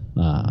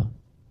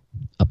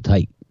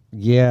uptight.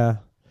 Yeah.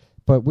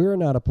 But we're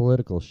not a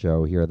political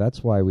show here.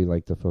 That's why we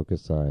like to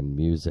focus on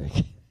music.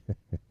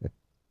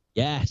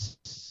 Yes,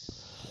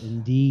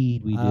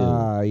 indeed we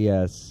do.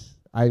 Yes.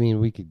 I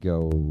mean, we could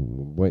go.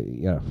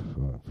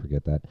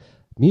 Forget that.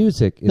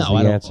 Music is the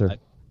answer. I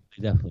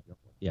definitely don't.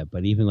 Yeah,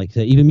 but even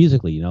even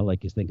musically,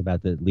 just think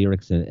about the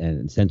lyrics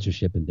and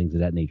censorship and things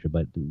of that nature.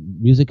 But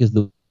music is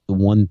the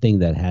one thing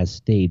that has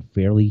stayed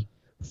fairly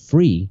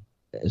free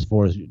as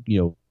far as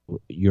your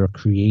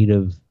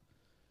creative.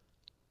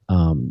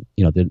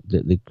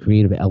 The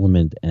creative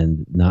element,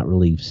 and not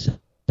really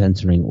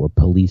censoring or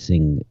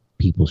policing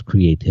people's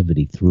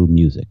creativity through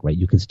music, right?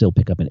 You can still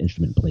pick up an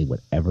instrument and play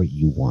whatever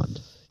you want.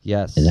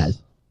 Yes. And that's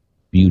the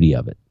beauty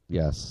of it.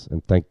 Yes,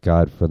 and thank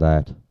God for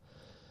that.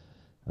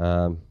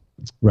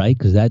 Right?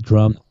 Because that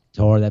drum,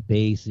 guitar, that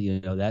bass,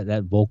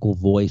 that vocal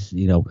voice,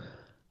 the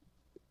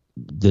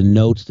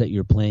notes that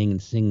you're playing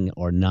and singing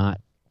are not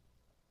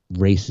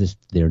racist.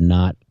 They don't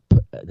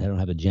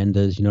have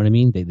agendas. You know what I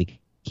mean? They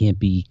can't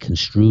be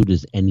construed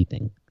as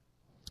anything.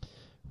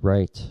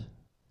 Right.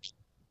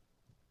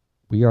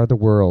 We are the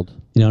world.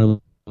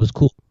 It was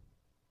cool.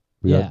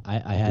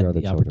 I had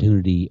the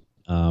opportunity.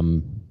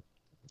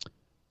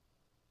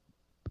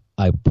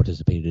 I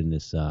participated in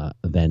this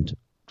event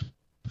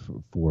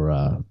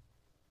for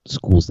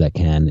schools that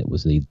can. It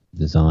was a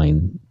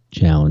design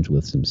challenge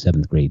with some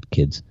 7th grade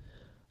kids.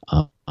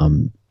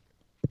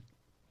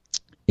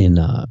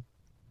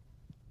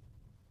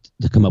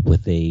 To come up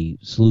with a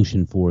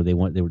solution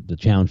the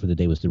challenge for the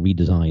day was to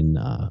redesign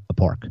a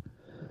park.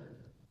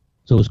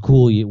 So it was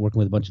cool. You're working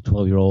with a bunch of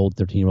 12-year-old,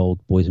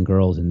 13-year-old boys and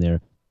girls, and they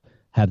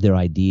have their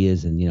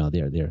ideas, and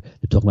they're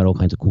talking about all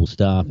kinds of cool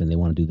stuff, and they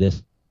want to do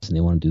this and they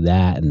want to do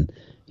that, and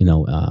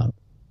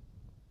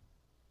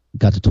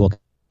got to talking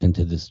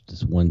to this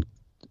one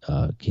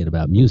kid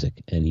about music,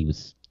 and he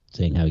was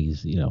saying how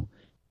he's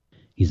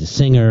a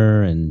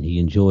singer and he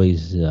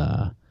enjoys.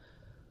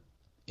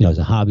 As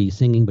a hobby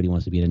singing, but he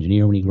wants to be an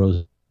engineer when he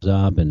grows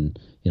up, and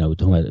we're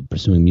talking about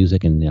pursuing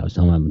music, and I was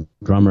telling him I'm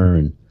a drummer,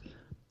 and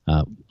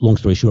long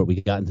story short, we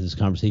got into this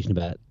conversation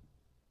about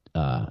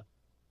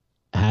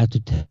how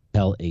to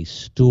tell a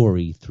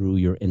story through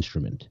your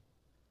instrument.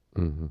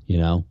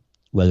 Mm-hmm.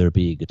 Whether it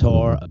be a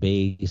guitar, a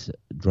bass,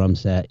 a drum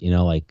set,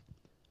 like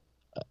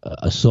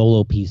a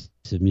solo piece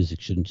of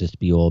music shouldn't just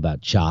be all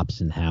about chops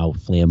and how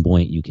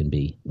flamboyant you can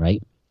be,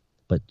 right?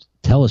 But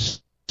tell a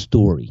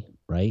story.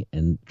 Right,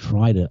 and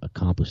try to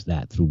accomplish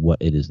that through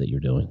what it is that you're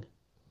doing.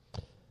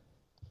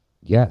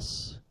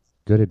 Yes,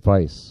 good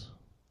advice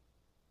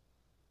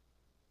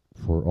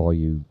for all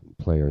you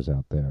players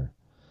out there.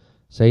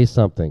 Say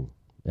something,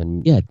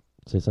 and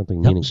say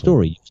something tell meaningful. A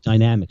story, use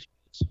dynamics.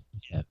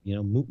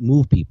 Yeah,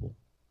 move people.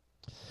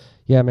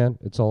 Yeah, man,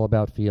 it's all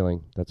about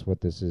feeling. That's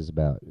what this is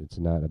about. It's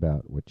not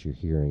about what you're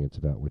hearing; it's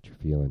about what you're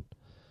feeling.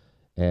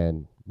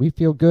 And we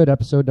feel good.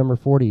 Episode number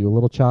 40, a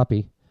little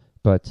choppy,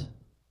 but.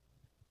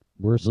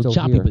 We're still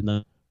choppy, here.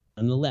 But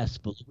nonetheless,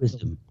 full of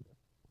wisdom.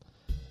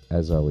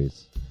 As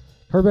always.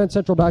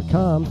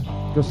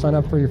 HerbandCentral.com. Go sign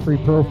up for your free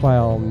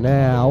profile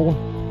now.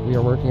 We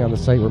are working on the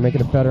site. We're making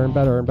it better and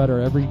better and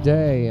better every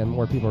day, and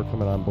more people are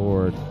coming on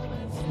board.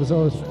 There's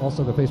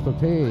also the Facebook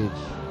page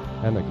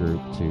and the group,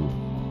 too.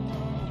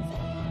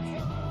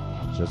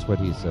 Just what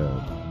he said.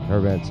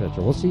 Herband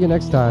Central. We'll see you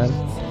next time.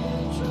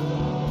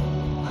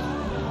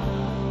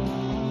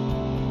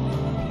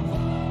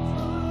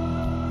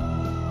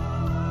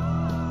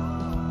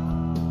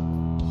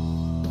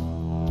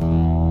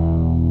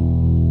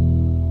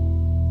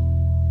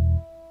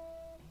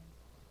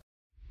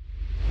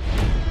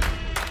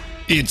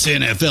 It's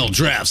NFL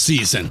draft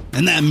season,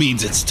 and that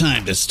means it's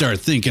time to start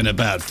thinking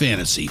about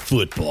fantasy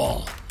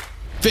football.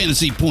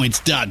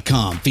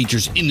 FantasyPoints.com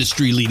features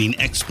industry-leading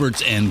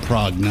experts and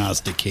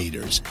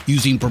prognosticators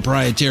using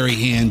proprietary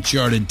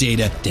hand-charted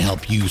data to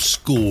help you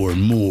score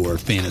more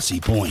fantasy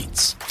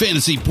points.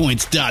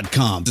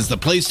 FantasyPoints.com is the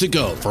place to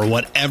go for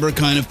whatever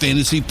kind of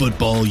fantasy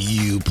football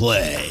you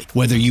play.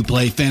 Whether you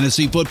play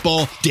fantasy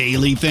football,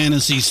 daily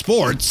fantasy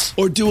sports,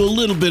 or do a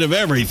little bit of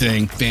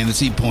everything,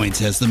 Fantasy Points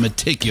has the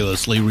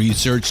meticulously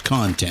researched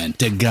content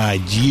to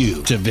guide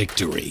you to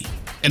victory.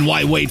 And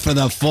why wait for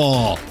the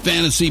fall?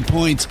 Fantasy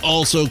Points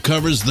also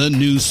covers the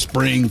new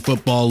spring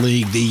football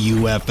league, the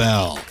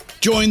UFL.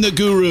 Join the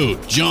guru,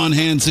 John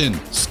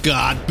Hansen,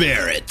 Scott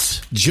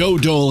Barrett. Joe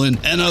Dolan,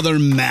 and other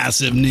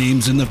massive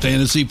names in the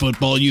fantasy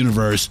football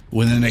universe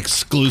with an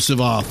exclusive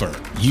offer.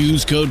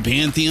 Use code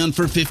Pantheon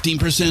for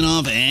 15%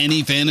 off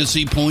any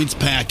Fantasy Points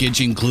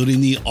package,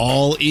 including the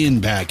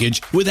all-in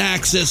package with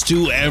access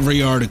to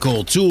every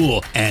article,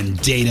 tool, and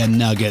data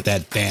nugget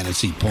that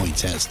Fantasy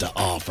Points has to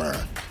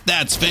offer.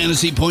 That's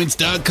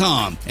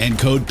fantasypoints.com and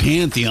code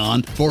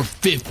Pantheon for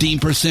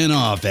 15%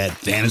 off at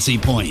Fantasy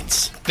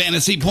Points.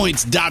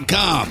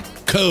 Fantasypoints.com,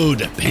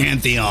 code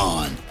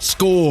Pantheon.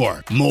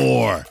 Score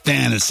more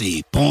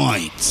fantasy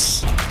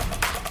points.